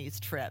 rules on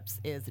these trips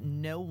is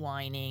no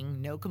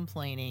whining, no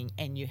complaining,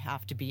 and you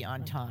have to be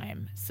on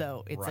time.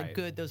 So it's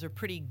Right. those are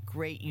pretty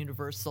great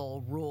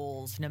universal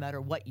rules no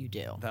matter what you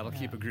do. That'll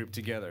keep a group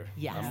together.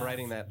 Yes. I'm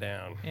writing that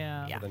down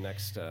Yeah. for the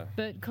next...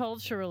 But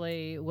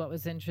culturally, what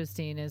was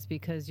interesting is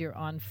because you're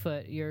on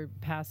foot, you're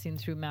passing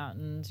through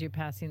mountains, you're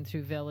passing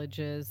through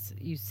villages,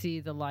 you see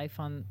the life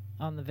on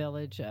the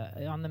village,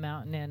 on the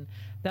mountain, and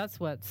that's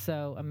what's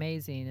so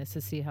amazing, is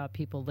to see how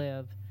people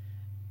live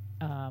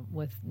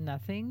with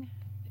nothing,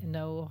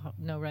 no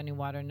running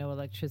water, no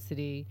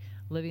electricity,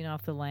 living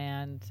off the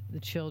land, the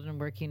children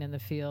working in the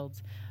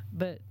fields,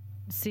 but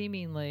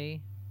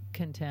seemingly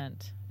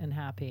content and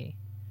happy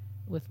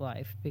with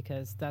life,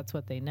 because that's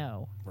what they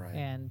know. Right.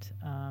 And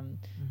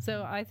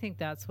so I think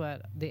that's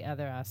what the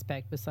other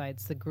aspect,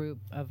 besides the group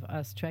of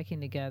us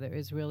trekking together,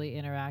 is really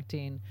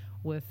interacting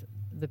with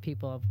the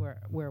people of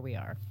where we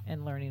are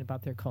and learning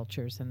about their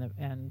cultures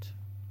and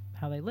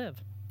how they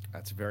live.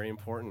 That's very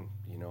important.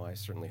 I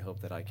certainly hope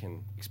that I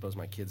can expose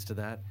my kids to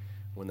that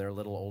when they're a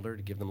little older,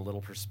 to give them a little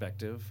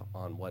perspective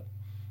on what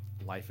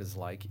life is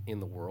like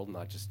in the world,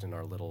 not just in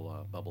our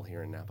little bubble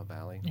here in Napa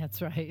Valley.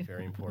 That's right.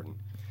 Very important.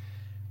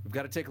 We've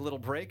got to take a little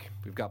break.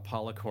 We've got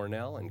Paula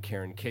Cornell and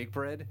Karen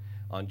Cakebread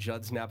on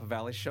Judd's Napa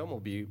Valley Show.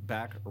 We'll be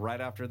back right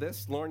after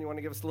this. Lauren, you want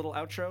to give us a little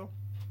outro?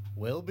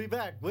 We'll be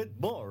back with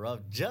more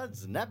of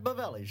Judd's Napa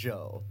Valley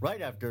Show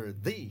right after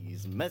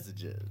these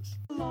messages.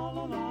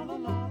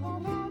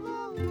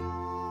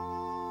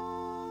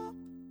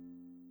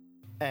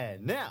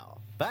 And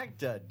now, back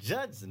to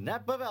Judd's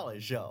Napa Valley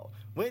Show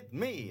with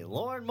me,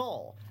 Lauren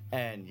Mole,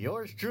 and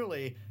yours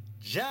truly,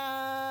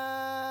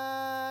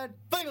 Judd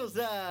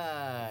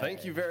Finkelstein.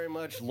 Thank you very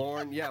much,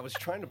 Lauren. Yeah, I was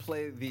trying to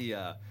play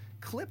the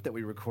clip that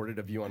we recorded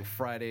of you on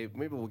Friday.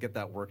 Maybe we'll get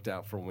that worked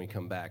out for when we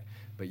come back.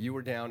 But you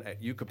were down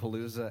at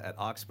Ukapalooza at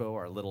Oxbow,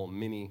 our little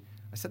mini...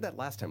 I said that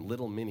last time,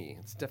 little mini.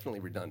 It's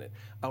definitely redundant.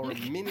 Our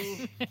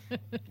mini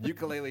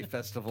ukulele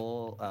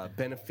festival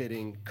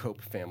benefiting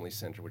Cope Family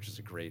Center, which is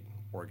a great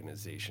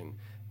organization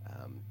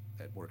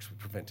that works with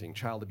preventing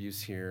child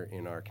abuse here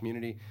in our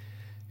community.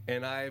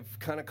 And I've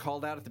kind of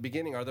called out at the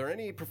beginning, are there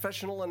any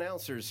professional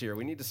announcers here?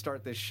 We need to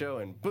start this show.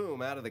 And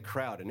boom, out of the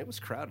crowd. And it was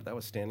crowded. That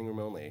was standing room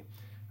only.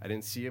 I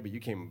didn't see you, but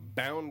you came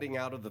bounding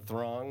out of the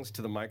throngs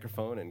to the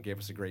microphone and gave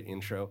us a great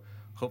intro.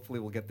 Hopefully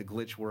we'll get the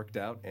glitch worked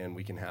out and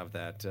we can have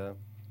that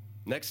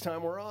next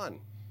time we're on.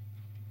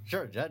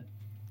 Sure, Judd.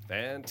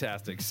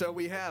 Fantastic. So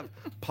we have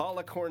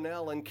Paula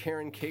Cornell and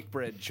Karen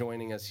Cakebread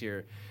joining us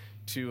here,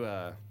 two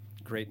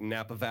great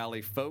Napa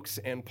Valley folks.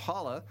 And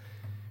Paula,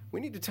 we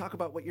need to talk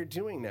about what you're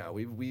doing now.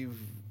 We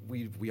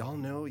all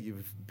know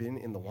you've been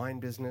in the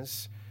wine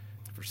business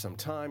for some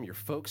time. Your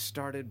folks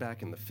started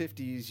back in the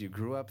 50s. You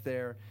grew up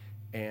there.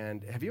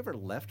 And have you ever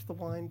left the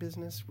wine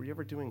business? Were you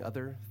ever doing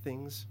other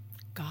things?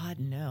 God,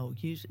 no.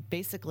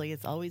 Basically,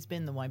 it's always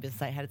been the wine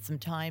business. I had some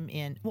time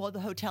in, the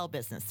hotel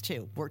business,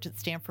 too. Worked at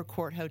Stanford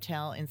Court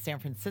Hotel in San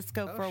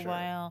Francisco for a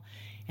while,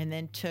 and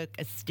then took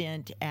a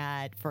stint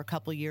for a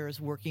couple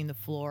years working the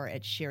floor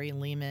at Sherry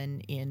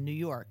Lehman in New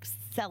York,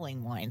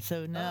 selling wine.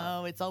 So,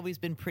 no, it's always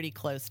been pretty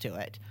close to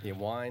it. Yeah,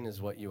 wine is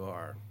what you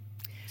are,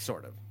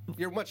 sort of.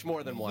 You're much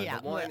more than wine,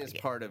 but wine is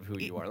part of who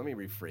you are. Let me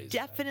rephrase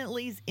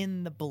Definitely is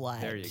in the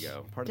blood. There you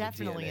go. Part of the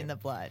Definitely DNA. in the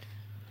blood.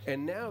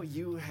 And now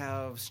you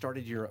have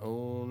started your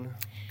own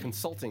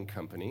consulting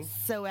company.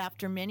 So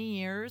after many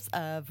years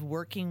of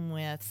working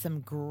with some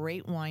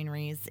great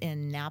wineries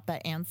in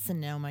Napa and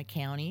Sonoma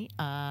County,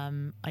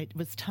 it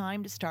was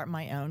time to start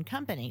my own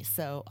company.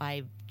 So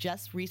I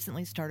just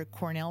recently started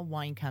Cornell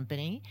Wine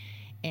Company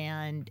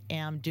and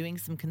am doing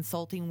some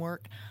consulting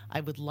work.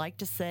 I would like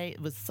to say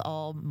it was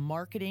all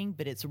marketing,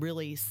 but it's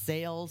really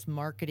sales,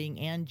 marketing,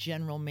 and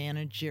general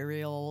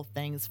managerial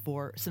things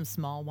for some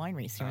small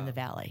wineries here in the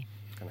Valley.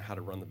 Kind of how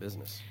to run the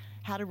business.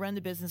 How to run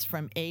the business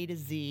from A to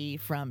Z,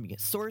 from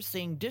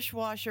sourcing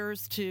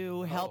dishwashers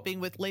to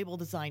helping with label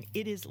design.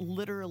 It is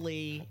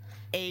literally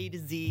A to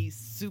Z,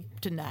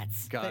 soup to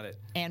nuts. Got it.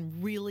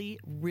 And really,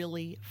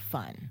 really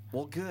fun.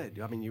 Well,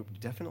 good. I mean, you're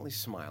definitely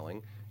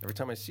smiling. Every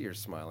time I see you're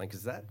smiling,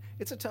 because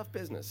it's a tough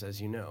business,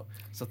 as you know.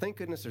 So thank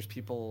goodness there's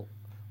people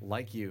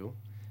like you,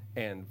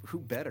 and who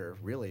better,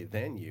 really,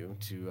 than you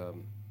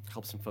to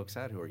help some folks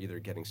out who are either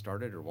getting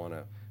started or want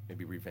to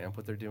maybe revamp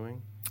what they're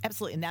doing.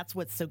 Absolutely, and that's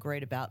what's so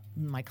great about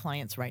my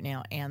clients right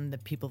now and the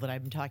people that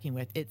I've been talking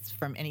with. It's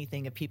from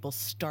anything of people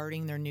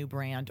starting their new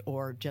brand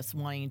or just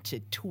wanting to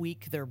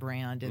tweak their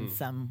brand in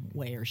some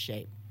way or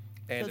shape.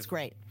 And So it's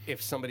great.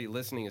 If somebody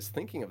listening is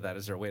thinking of that,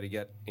 is there a way to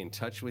get in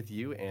touch with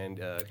you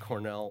and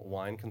Cornell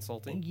Wine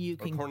Consulting? You or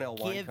can Cornell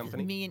Wine give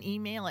Company? me an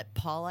email at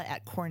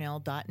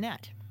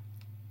paula@cornell.net.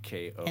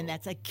 K-O. And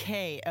that's a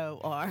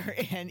Kornell.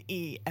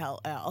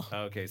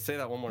 Okay, say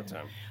that one more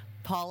time.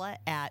 Paula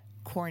at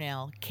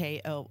Cornell,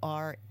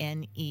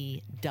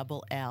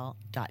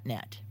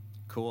 KORNELL.net.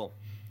 Cool.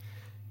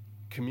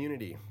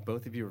 Community.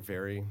 Both of you are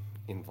very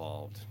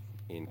involved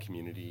in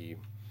community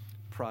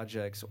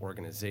projects,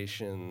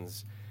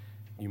 organizations.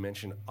 You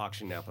mentioned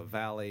Auction Napa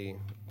Valley,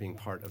 being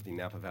part of the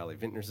Napa Valley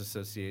Vintners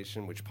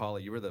Association, which, Paula,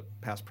 you were the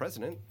past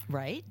president,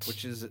 Right?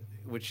 which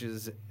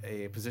is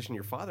a position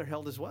your father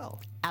held as well.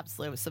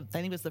 Absolutely. So I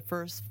think it was the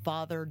first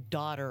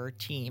father-daughter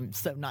team.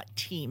 So not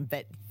team,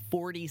 but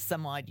 40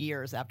 some odd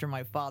years after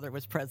my father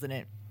was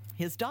president,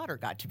 his daughter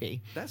got to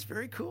be. That's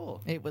very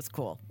cool. It was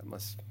cool. That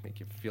must make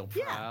you feel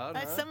Yeah. proud.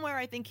 huh? Somewhere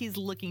I think he's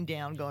looking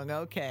down going,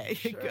 okay,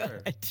 Sure.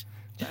 good.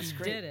 That's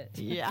great. Did it.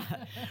 Yeah.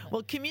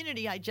 Well,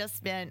 community, I just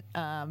spent,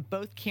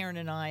 both Karen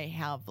and I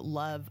have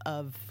love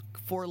of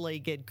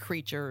four-legged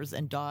creatures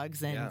and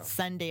dogs. And Yeah.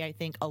 Sunday, I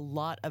think a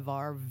lot of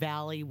our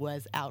valley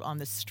was out on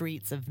the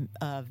streets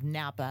of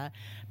Napa,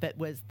 but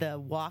was the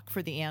Walk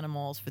for the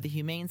Animals for the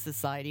Humane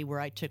Society, where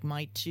I took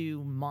my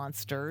two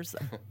monsters,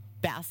 a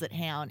Basset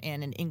Hound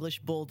and an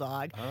English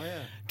Bulldog, Oh,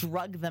 yeah.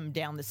 drug them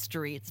down the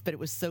streets. But it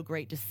was so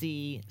great to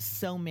see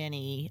so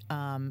many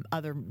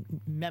other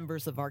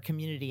members of our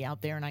community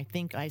out there, and I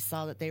think I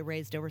saw that they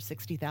raised over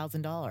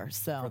 $60,000.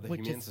 So, For the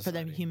which Humane is for the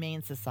Society.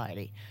 Humane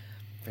Society.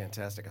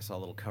 Fantastic. I saw a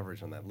little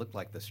coverage on that. Looked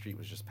like the street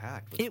was just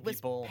packed with It was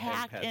people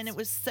packed, and and it pets.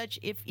 was such.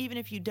 Even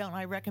if you don't,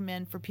 I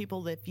recommend for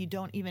people that if you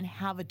don't even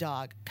have a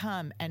dog,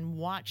 come and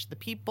watch the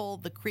people,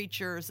 the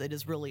creatures. It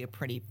is really a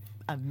pretty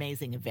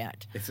amazing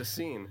event. It's a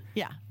scene.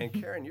 Yeah. And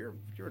Karen, you're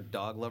a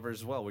dog lover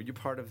as well. Were you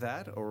part of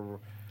that, or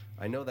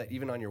I know that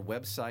even on your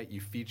website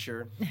you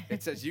feature.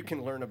 It says you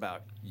can learn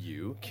about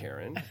you,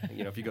 Karen.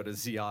 You know, if you go to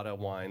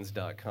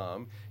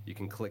ziadawines.com, you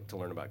can click to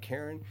learn about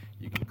Karen.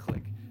 You can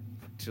click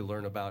to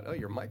learn about. Oh,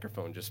 your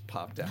microphone just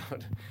popped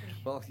out.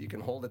 Well, you can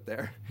hold it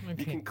there.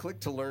 You can click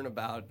to learn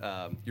about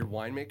your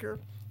winemaker,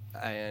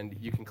 and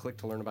you can click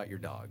to learn about your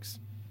dogs.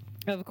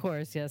 Of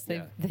course, yes.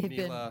 They've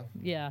Neela.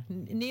 been. Yeah,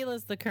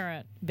 Neela's the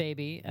current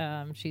baby.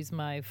 She's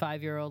my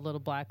 5-year-old little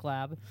black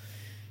lab.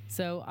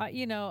 So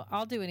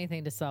I'll do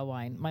anything to sell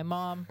wine. My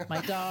mom,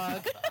 my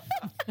dog,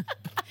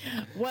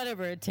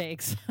 whatever it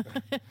takes.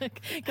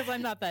 Because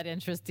I'm not that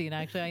interesting.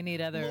 Actually, I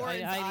need other.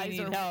 Lauren's I eyes need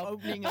are help.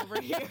 opening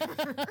over here.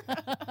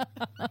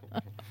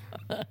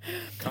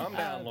 Calm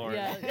down, Lauren.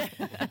 Yeah.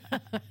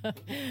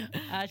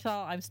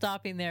 I'm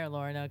stopping there,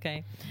 Lauren.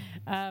 Okay.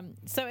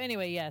 So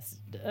anyway,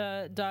 yes,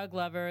 dog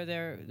lover.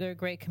 They're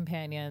great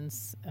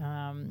companions.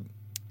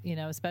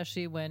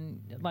 Especially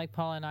when, like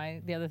Paul and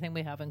I, the other thing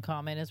we have in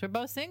common is we're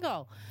both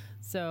single.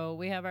 So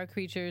we have our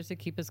creatures to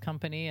keep us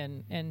company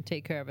and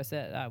take care of us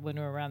when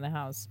we're around the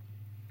house.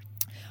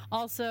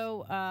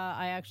 Also,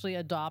 I actually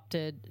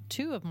adopted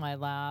 2 of my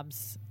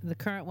labs, the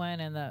current one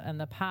and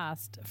the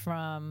past,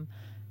 from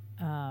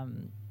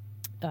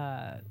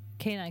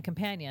Canine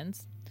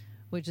Companions,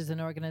 which is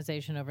an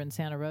organization over in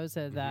Santa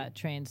Rosa that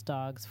trains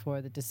dogs for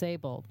the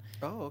disabled.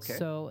 Oh, okay.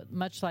 So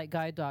much like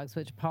guide dogs,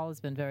 which Paul has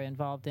been very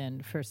involved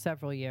in for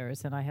several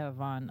years, and I have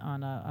on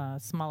a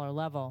smaller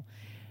level,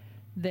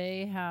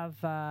 they have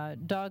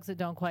dogs that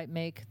don't quite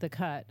make the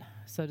cut,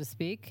 so to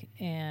speak,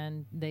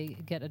 and they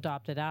get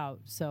adopted out.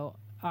 So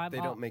They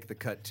don't make the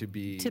cut to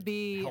be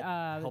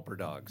helper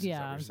dogs.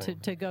 Yeah, is that what you're saying?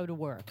 to go to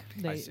work.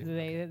 I see.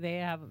 They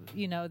have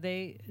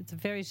it's a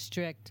very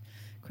strict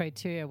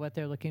criteria what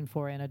they're looking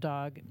for in a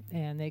dog,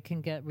 and they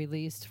can get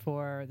released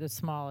for the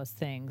smallest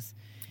things.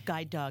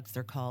 Guide dogs,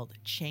 they're called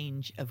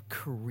change of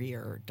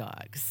career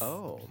dogs.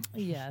 Oh,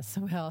 Yes,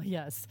 well,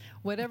 yes.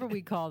 Whatever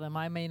we call them,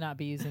 I may not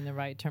be using the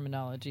right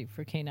terminology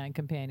for canine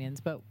companions,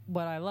 but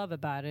what I love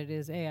about it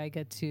is, I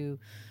get to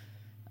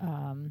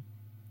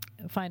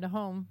find a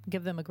home,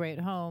 give them a great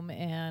home,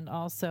 and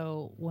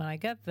also when I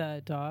get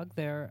the dog,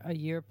 they're a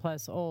year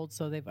plus old,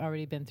 so they've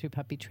already been through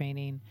puppy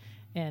training,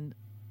 and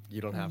You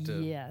don't have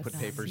to Yes, put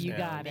papers you down.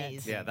 got it.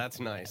 Amazing. Yeah, that's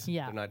nice.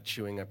 Yeah. They're not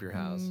chewing up your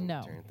house. and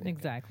no, tearing things down.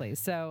 exactly.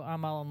 So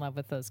I'm all in love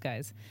with those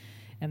guys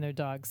and their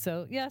dogs.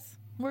 So yes,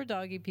 we're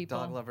doggy people.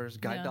 Dog lovers,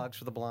 guide Yeah. dogs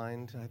for the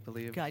blind, I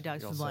believe. Guide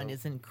Dogs You're for the Blind also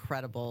is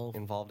incredible.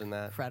 involved in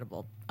that.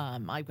 Incredible.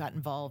 I got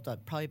involved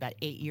probably about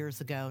 8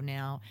 years ago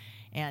now,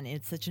 and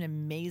it's such an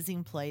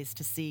amazing place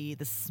to see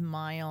the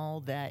smile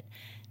that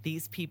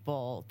these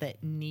people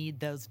that need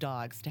those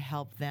dogs to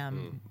help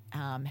them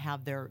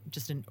have their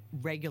just a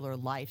regular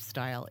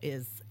lifestyle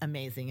is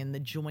amazing, and the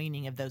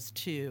joining of those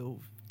two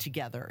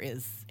together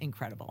is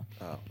incredible.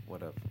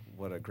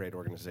 What a great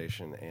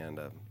organization and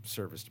a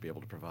service to be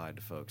able to provide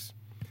to folks.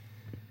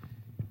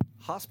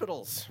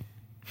 Hospitals.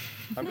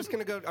 I'm just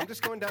going down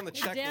the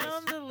checklist.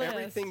 Down the list.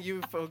 Everything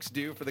you folks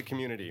do for the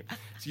community.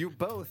 So you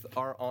both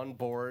are on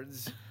board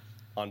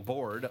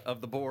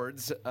of the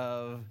boards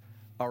of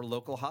our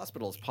local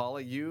hospitals. Paula,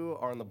 you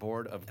are on the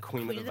board of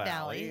Queen of the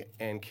Valley,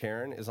 and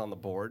Karen is on the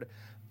board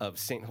of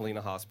St.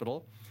 Helena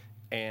Hospital.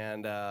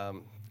 And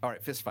all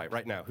right, fist fight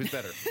right now. Who's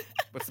better?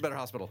 What's the better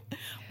hospital?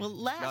 Well,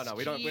 last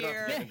We don't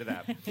have to get into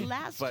that.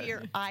 Last But-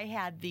 year, I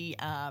had the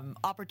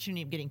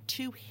opportunity of getting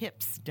 2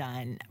 hips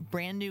done,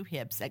 brand new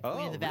hips at Queen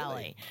Oh, of the really?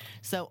 Valley.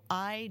 So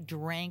I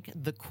drank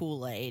the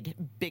Kool-Aid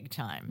big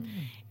time,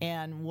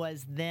 and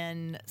was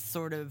then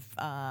sort of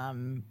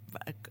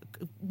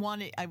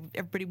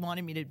everybody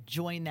wanted me to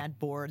join that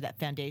board, that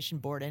foundation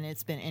board, and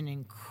it's been an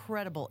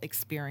incredible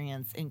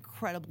experience,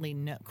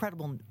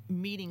 incredible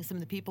meeting some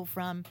of the people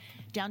from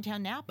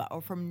downtown Napa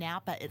or from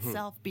Napa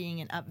itself,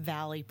 being an Up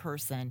Valley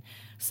person.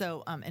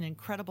 So an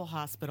incredible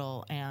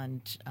hospital,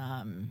 and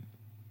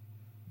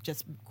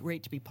just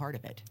great to be part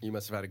of it. You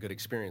must have had a good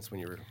experience when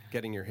you were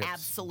getting your hips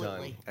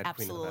Absolutely. done at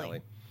Queen of the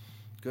Valley.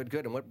 Good.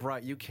 And what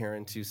brought you,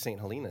 Karen, to St.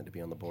 Helena to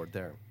be on the board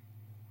there?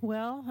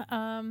 Well,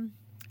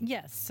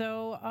 yes.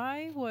 So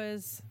I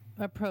was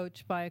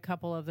approached by a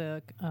couple of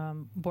the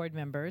board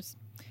members,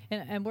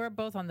 and we're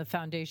both on the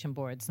foundation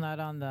boards, not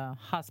on the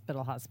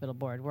hospital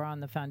board. We're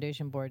on the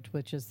foundation board,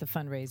 which is the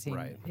fundraising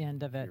Right.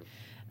 end of it.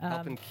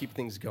 Helping keep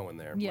things going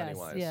there, Yes,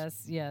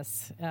 money-wise.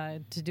 yes.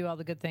 To do all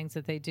the good things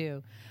that they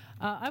do.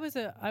 I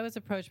was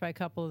approached by a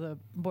couple of the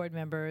board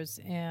members,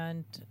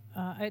 and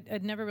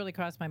I'd never really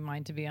crossed my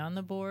mind to be on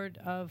the board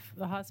of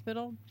the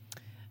hospital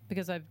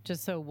because I'm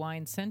just so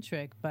wine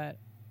centric. But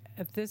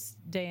at this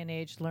day and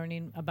age,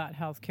 learning about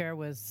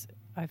healthcare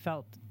I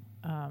felt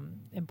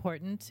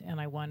important, and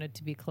I wanted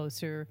to be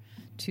closer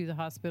to the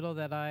hospital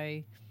that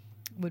I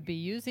would be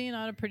using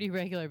on a pretty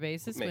regular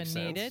basis when Makes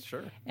sense, needed.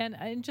 sure.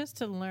 And just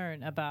to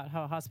learn about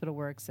how a hospital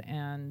works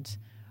and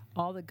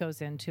all that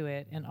goes into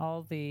it and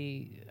all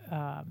the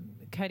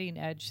cutting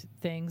edge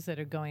things that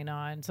are going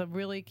on. So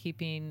really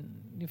keeping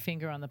your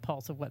finger on the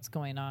pulse of what's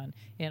going on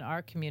in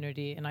our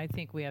community. And I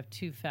think we have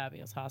 2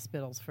 fabulous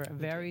hospitals for a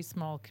very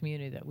small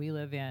community that we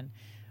live in.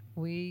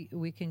 We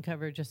can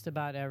cover just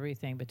about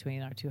everything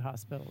between our 2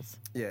 hospitals.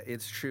 Yeah,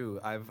 it's true.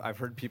 I've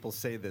heard people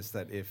say this,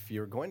 that if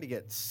you're going to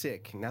get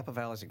sick, Napa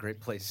Valley is a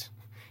great place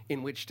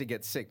in which to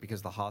get sick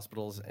because the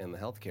hospitals and the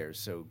healthcare is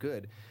so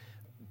good.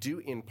 Due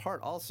in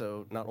part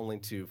also not only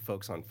to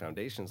folks on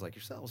foundations like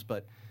yourselves,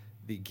 but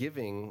the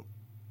giving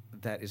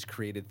that is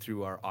created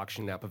through our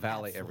Auction Napa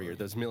Valley every year.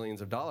 Those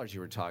millions of dollars you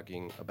were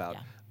talking about,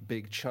 Yeah.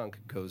 big chunk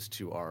goes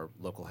to our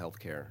local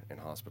healthcare and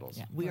hospitals.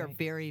 Yeah, we are Right.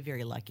 very,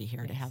 very lucky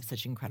here to have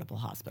such incredible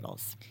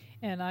hospitals.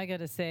 And I got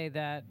to say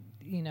that,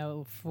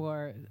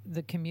 for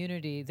the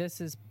community,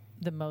 this is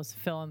the most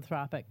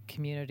philanthropic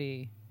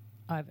community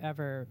I've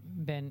ever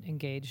been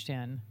engaged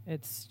in.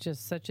 It's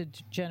just such a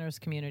generous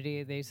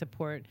community. They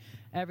support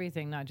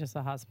everything, not just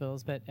the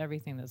hospitals, but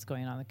everything that's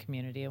going on in the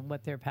community and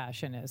what their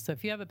passion is. So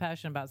if you have a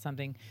passion about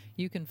something,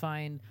 you can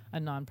find a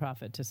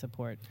nonprofit to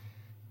support.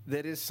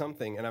 That is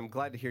something, and I'm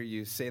glad to hear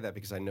you say that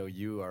because I know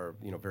you are,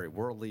 very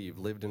worldly. You've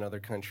lived in other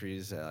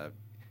countries.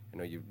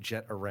 You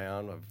jet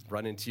around. I've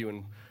run into you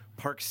in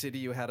Park City.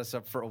 You had us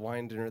up for a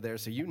wine dinner there,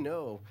 so you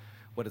know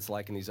what it's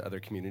like in these other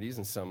communities.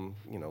 And some,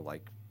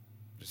 like,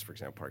 just for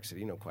example, Park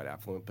City, quite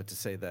affluent. But to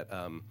say that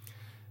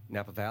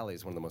Napa Valley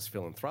is one of the most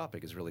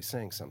philanthropic is really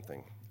saying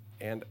something.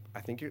 And I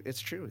think it's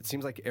true. It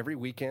seems like every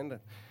weekend,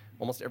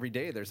 almost every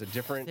day, there's a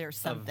different There's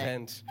something.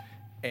 event,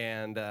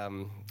 and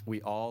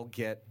we all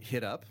get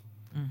hit up.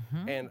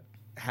 And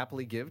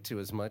happily give to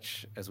as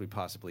much as we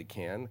possibly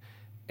can.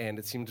 And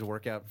it seemed to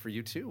work out for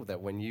you, too,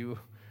 that when you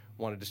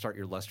wanted to start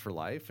your Lust for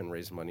Life and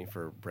raise money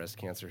for breast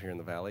cancer here in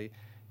the Valley,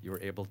 you were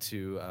able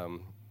to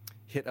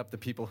hit up the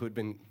people who had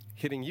been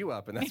hitting you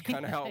up, and that's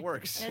kind of how it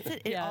works. That's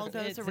it. It all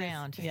goes it's-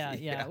 around.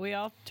 Yeah. We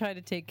all try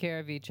to take care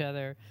of each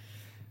other.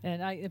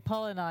 And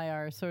Paul and I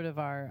are sort of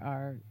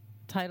our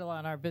title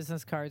on our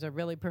business cards are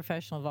really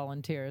professional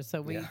volunteers.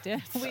 So we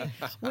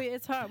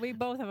it's hard. We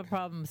both have a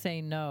problem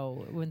saying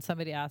no when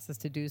somebody asks us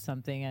to do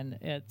something, and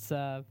it's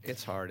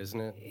It's hard, isn't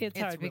it? it's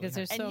hard really because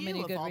there's hard. so and many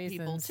you, good of all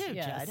reasons. people too,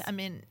 Yes. Judd. I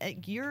mean,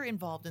 you're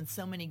involved in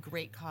so many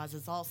great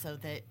causes also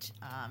that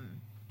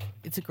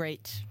it's a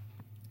great.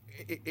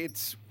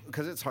 It's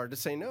because it's hard to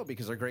say no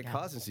because they're great Yeah.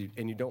 causes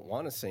and you don't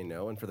want to say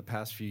no. And for the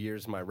past few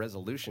years, my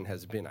resolution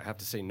has been I have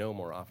to say no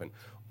more often,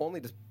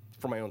 only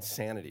for my own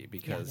sanity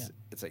because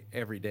it's like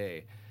every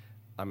day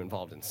I'm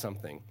involved in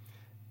something.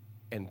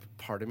 And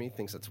part of me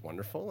thinks it's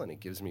wonderful and it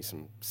gives me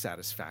some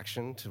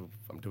satisfaction to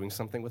I'm doing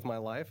something with my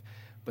life.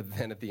 But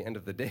then at the end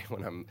of the day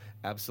when I'm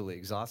absolutely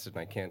exhausted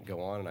and I can't go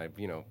on and I,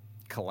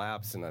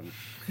 collapse and I'm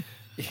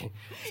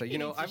so You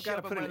need to I've got show to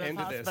up put at an one of end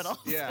to those this.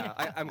 hospitals.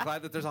 Yeah, I'm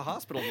glad that there's a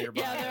hospital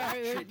nearby.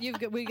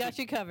 Yeah, we got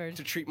you covered.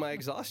 To treat my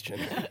exhaustion.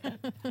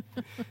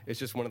 It's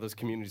just one of those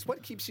communities.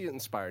 What keeps you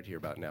inspired here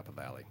about Napa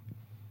Valley?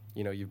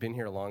 You've been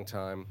here a long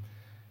time.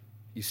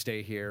 You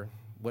stay here.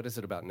 What is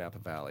it about Napa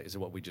Valley? Is it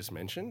what we just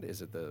mentioned?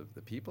 Is it the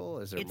people?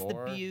 Is there It's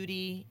more? the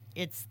beauty.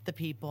 It's the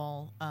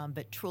people.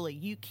 But truly,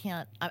 you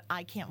can't.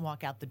 I can't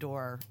walk out the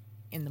door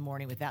in the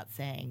morning without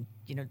saying,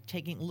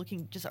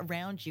 looking just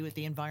around you at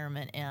the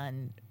environment,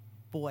 and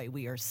boy,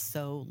 we are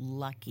so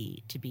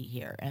lucky to be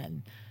here,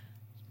 and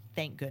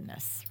thank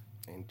goodness.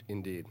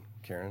 Indeed.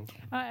 Karen?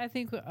 I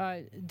think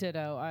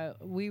ditto.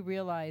 We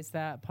realize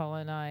that Paula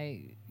and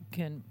I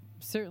can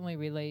certainly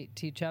relate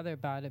to each other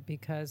about it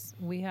because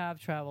we have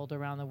traveled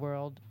around the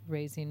world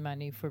raising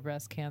money for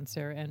breast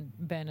cancer and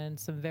been in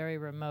some very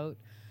remote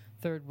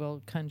third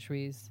world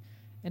countries,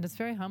 and it's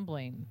very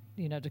humbling,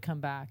 to come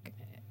back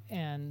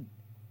and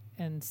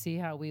see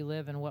how we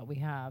live and what we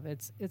have.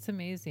 It's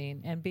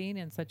amazing, and being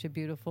in such a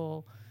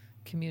beautiful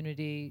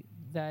community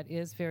that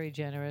is very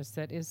generous,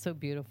 that is so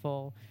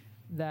beautiful,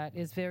 that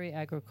is very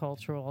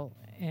agricultural,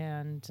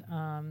 and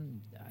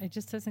it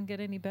just doesn't get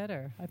any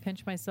better. I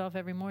pinch myself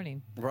every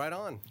morning. Right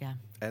on. Yeah.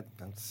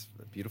 That's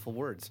beautiful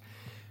words.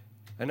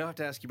 I now have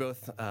to ask you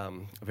both a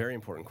very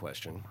important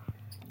question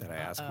that I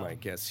ask my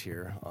guests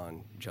here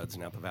on Judd's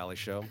Napa Valley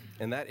Show,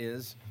 and that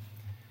is,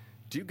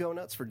 do you go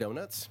nuts for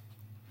donuts?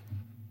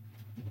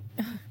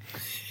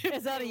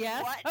 Is that a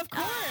yes? What? Of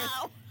course.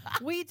 Ow.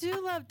 We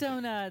do love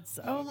donuts.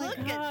 Oh my Look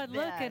at God,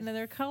 look, and this.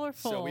 they're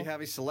colorful. So we have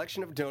a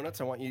selection of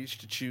donuts. I want you each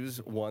to choose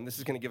one. This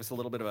is going to give us a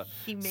little bit of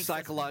He a makes us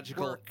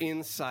psychological work.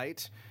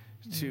 insight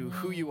to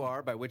who you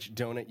are by which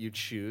donut you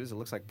choose. It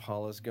looks like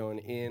Paula's going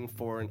in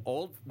for an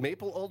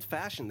maple old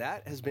fashioned.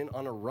 That has been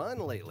on a run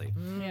lately.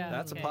 Yeah,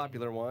 That's okay. a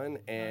popular one.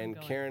 And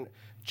going. Karen,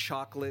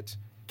 chocolate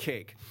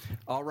cake.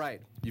 All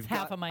right, you've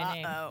Half got of my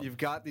name. You've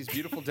got these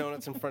beautiful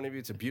donuts in front of you.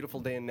 It's a beautiful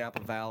day in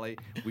Napa Valley.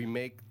 We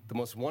make the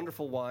most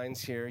wonderful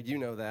wines here. You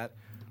know that.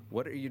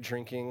 What are you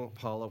drinking,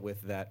 Paula,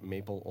 with that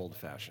maple old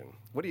fashioned?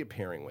 What are you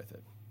pairing with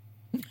it?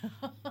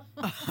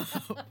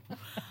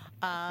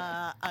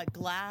 A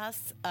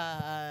glass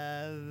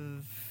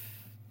of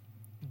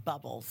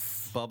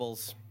bubbles.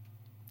 Bubbles.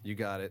 You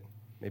got it.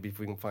 Maybe if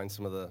we can find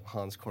some of the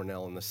Hans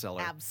Cornell in the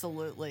cellar.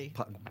 Absolutely.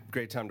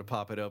 Great time to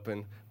pop it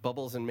open.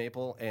 Bubbles and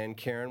maple. And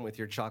Karen with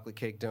your chocolate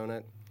cake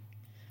donut.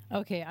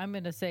 Okay, I'm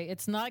going to say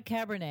it's not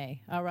Cabernet,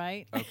 all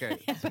right? Okay.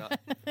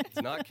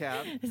 It's not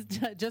cab.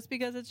 Just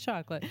because it's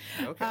chocolate.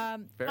 Okay,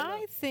 fair I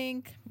enough.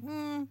 think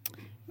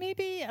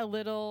maybe a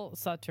little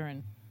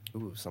Sauterne.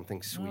 Ooh,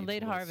 something sweet. a Late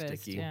little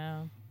harvest, sticky.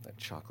 yeah. That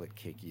chocolate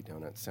cakey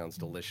donut sounds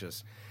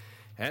delicious.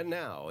 And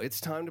now it's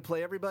time to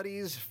play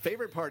everybody's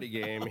favorite party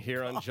game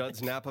here on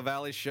Judd's Napa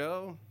Valley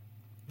Show.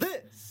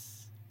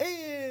 This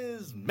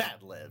is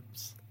Mad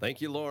Libs.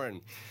 Thank you, Lauren.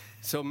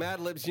 So, Mad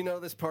Libs, you know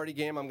this party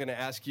game. I'm going to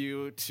ask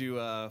you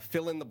to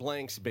fill in the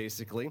blanks,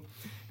 basically.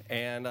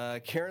 And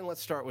Karen,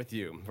 let's start with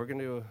you. We're going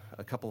to do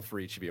a couple for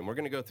each of you, and we're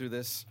going to go through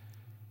this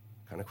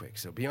kind of quick.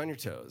 So be on your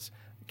toes.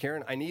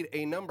 Karen, I need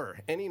a number,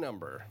 any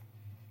number.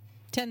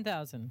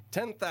 10,000.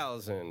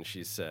 10,000,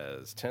 she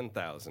says.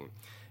 10,000.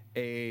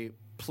 A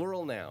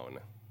plural noun.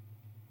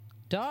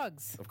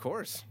 Dogs. Of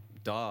course,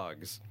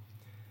 dogs.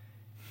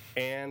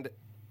 And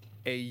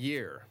a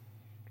year.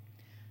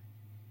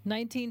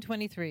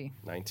 1923.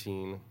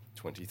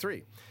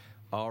 1923.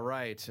 All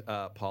right,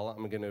 Paula,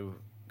 I'm going to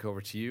go over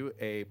to you.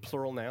 A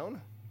plural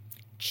noun.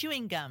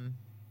 Chewing gum.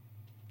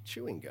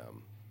 Chewing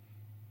gum.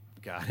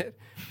 Got it.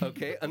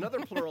 Okay, another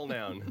plural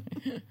noun.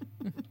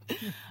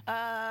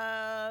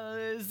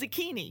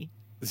 Zucchini.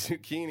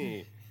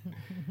 Zucchini.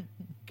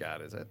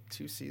 Got it. Is that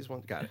two C's,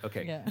 one? Got it.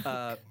 Okay.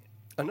 Yeah.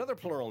 Another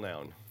plural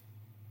noun.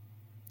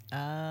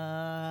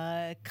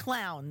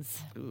 Clowns.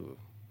 Ooh,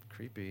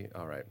 creepy.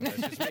 All right, that's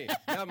just me.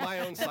 Yeah, my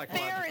own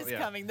psychological. Fair is yeah.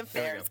 coming. The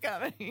There we fair go. is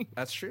coming.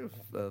 That's true.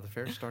 The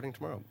fair's starting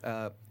tomorrow.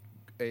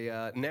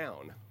 A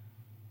noun.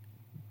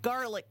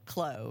 Garlic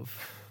clove.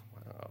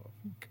 Wow,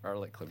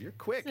 garlic clove. You're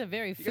quick. It's a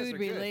very You guys are good.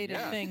 food-related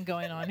Yeah. thing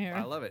going on here.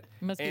 I love it.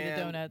 Must be the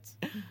And- donuts.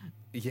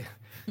 Yeah,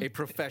 a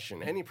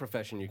profession. Any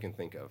profession you can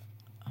think of.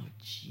 Oh,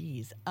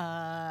 jeez.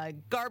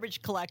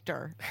 Garbage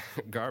collector.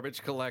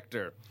 Garbage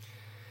collector.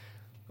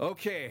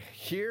 Okay,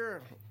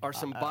 here are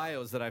some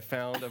bios that I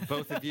found of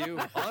both of you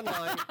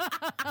online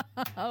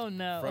Oh,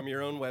 no. from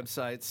your own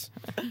websites,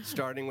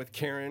 starting with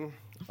Karen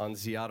on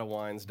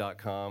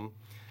ziadawines.com.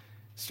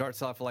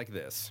 Starts off like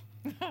this.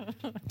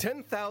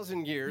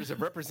 10,000 years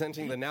of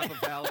representing the Napa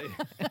Valley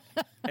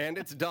and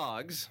its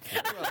dogs.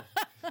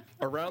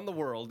 around the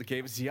world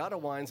gave Ziada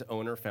Wine's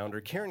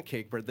owner-founder Karen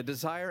Cakebread the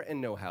desire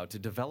and know-how to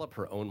develop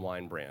her own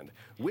wine brand,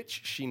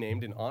 which she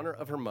named in honor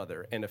of her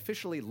mother and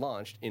officially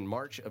launched in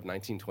March of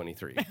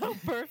 1923.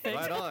 Perfect.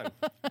 Right on.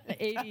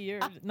 80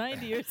 years,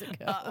 90 years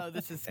ago. Uh-oh,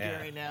 this is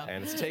scary now.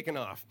 And it's taken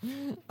off.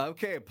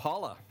 Okay,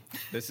 Paula,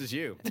 this is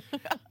you.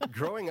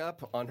 Growing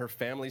up on her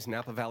family's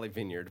Napa Valley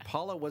vineyard,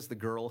 Paula was the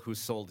girl who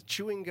sold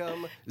chewing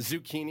gum,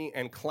 zucchini,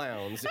 and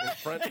clowns in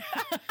front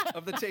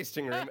of the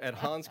tasting room at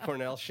Hans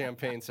Cornell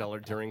Champagne Cellar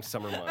during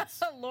summer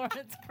months.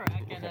 Lauren's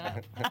cracking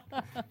up.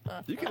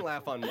 You can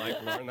laugh on Mike,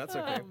 Lauren, that's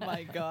okay. Oh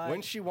my God.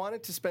 When she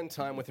wanted to spend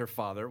time with her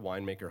father,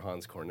 winemaker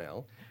Hans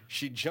Cornell,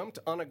 she jumped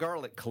on a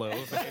garlic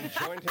clove and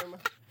joined him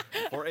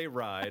for a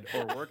ride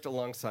or worked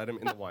alongside him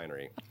in the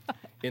winery.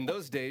 In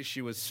those days,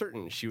 she was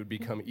certain she would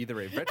become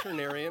either a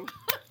veterinarian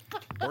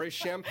or a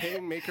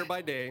champagne maker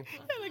by day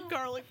And a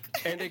garlic.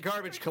 and a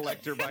garbage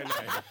collector by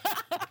night.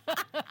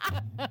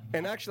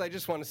 And actually, I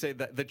just want to say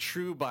that the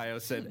true bio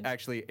said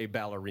actually a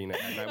ballerina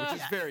at night,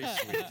 which is very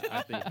sweet.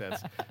 I think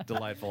that's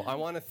delightful. I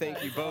want to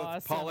thank you both,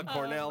 awesome. Paula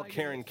Cornell,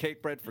 Karen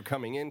Cakebread, for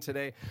coming in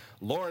today.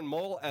 Lauren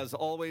Mole, as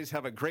always,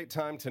 have a great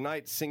time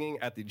tonight singing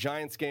at the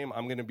Giants game.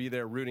 I'm going to be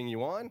there rooting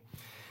you on.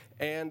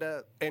 And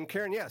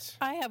Karen, yes.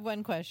 I have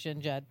one question,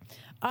 Judd.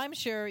 I'm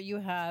sure you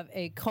have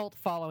a cult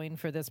following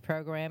for this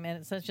program,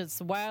 and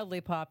it's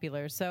wildly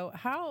popular. So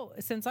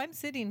since I'm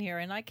sitting here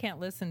and I can't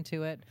listen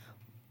to it,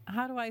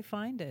 how do I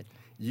find it?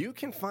 You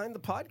can find the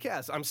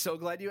podcast. I'm so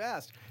glad you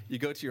asked. You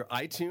go to your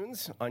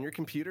iTunes on your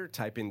computer,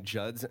 type in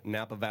Judd's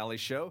Napa Valley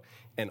Show,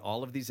 and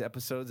all of these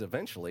episodes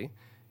eventually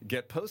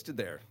get posted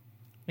there.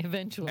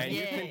 Eventually. And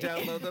you can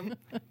download them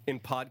in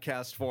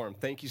podcast form.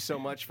 Thank you so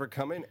much for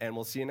coming, and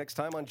we'll see you next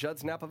time on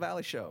Judd's Napa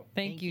Valley Show.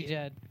 Thank you,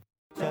 Judd.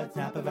 Judd's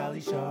Napa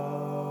Valley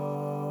Show.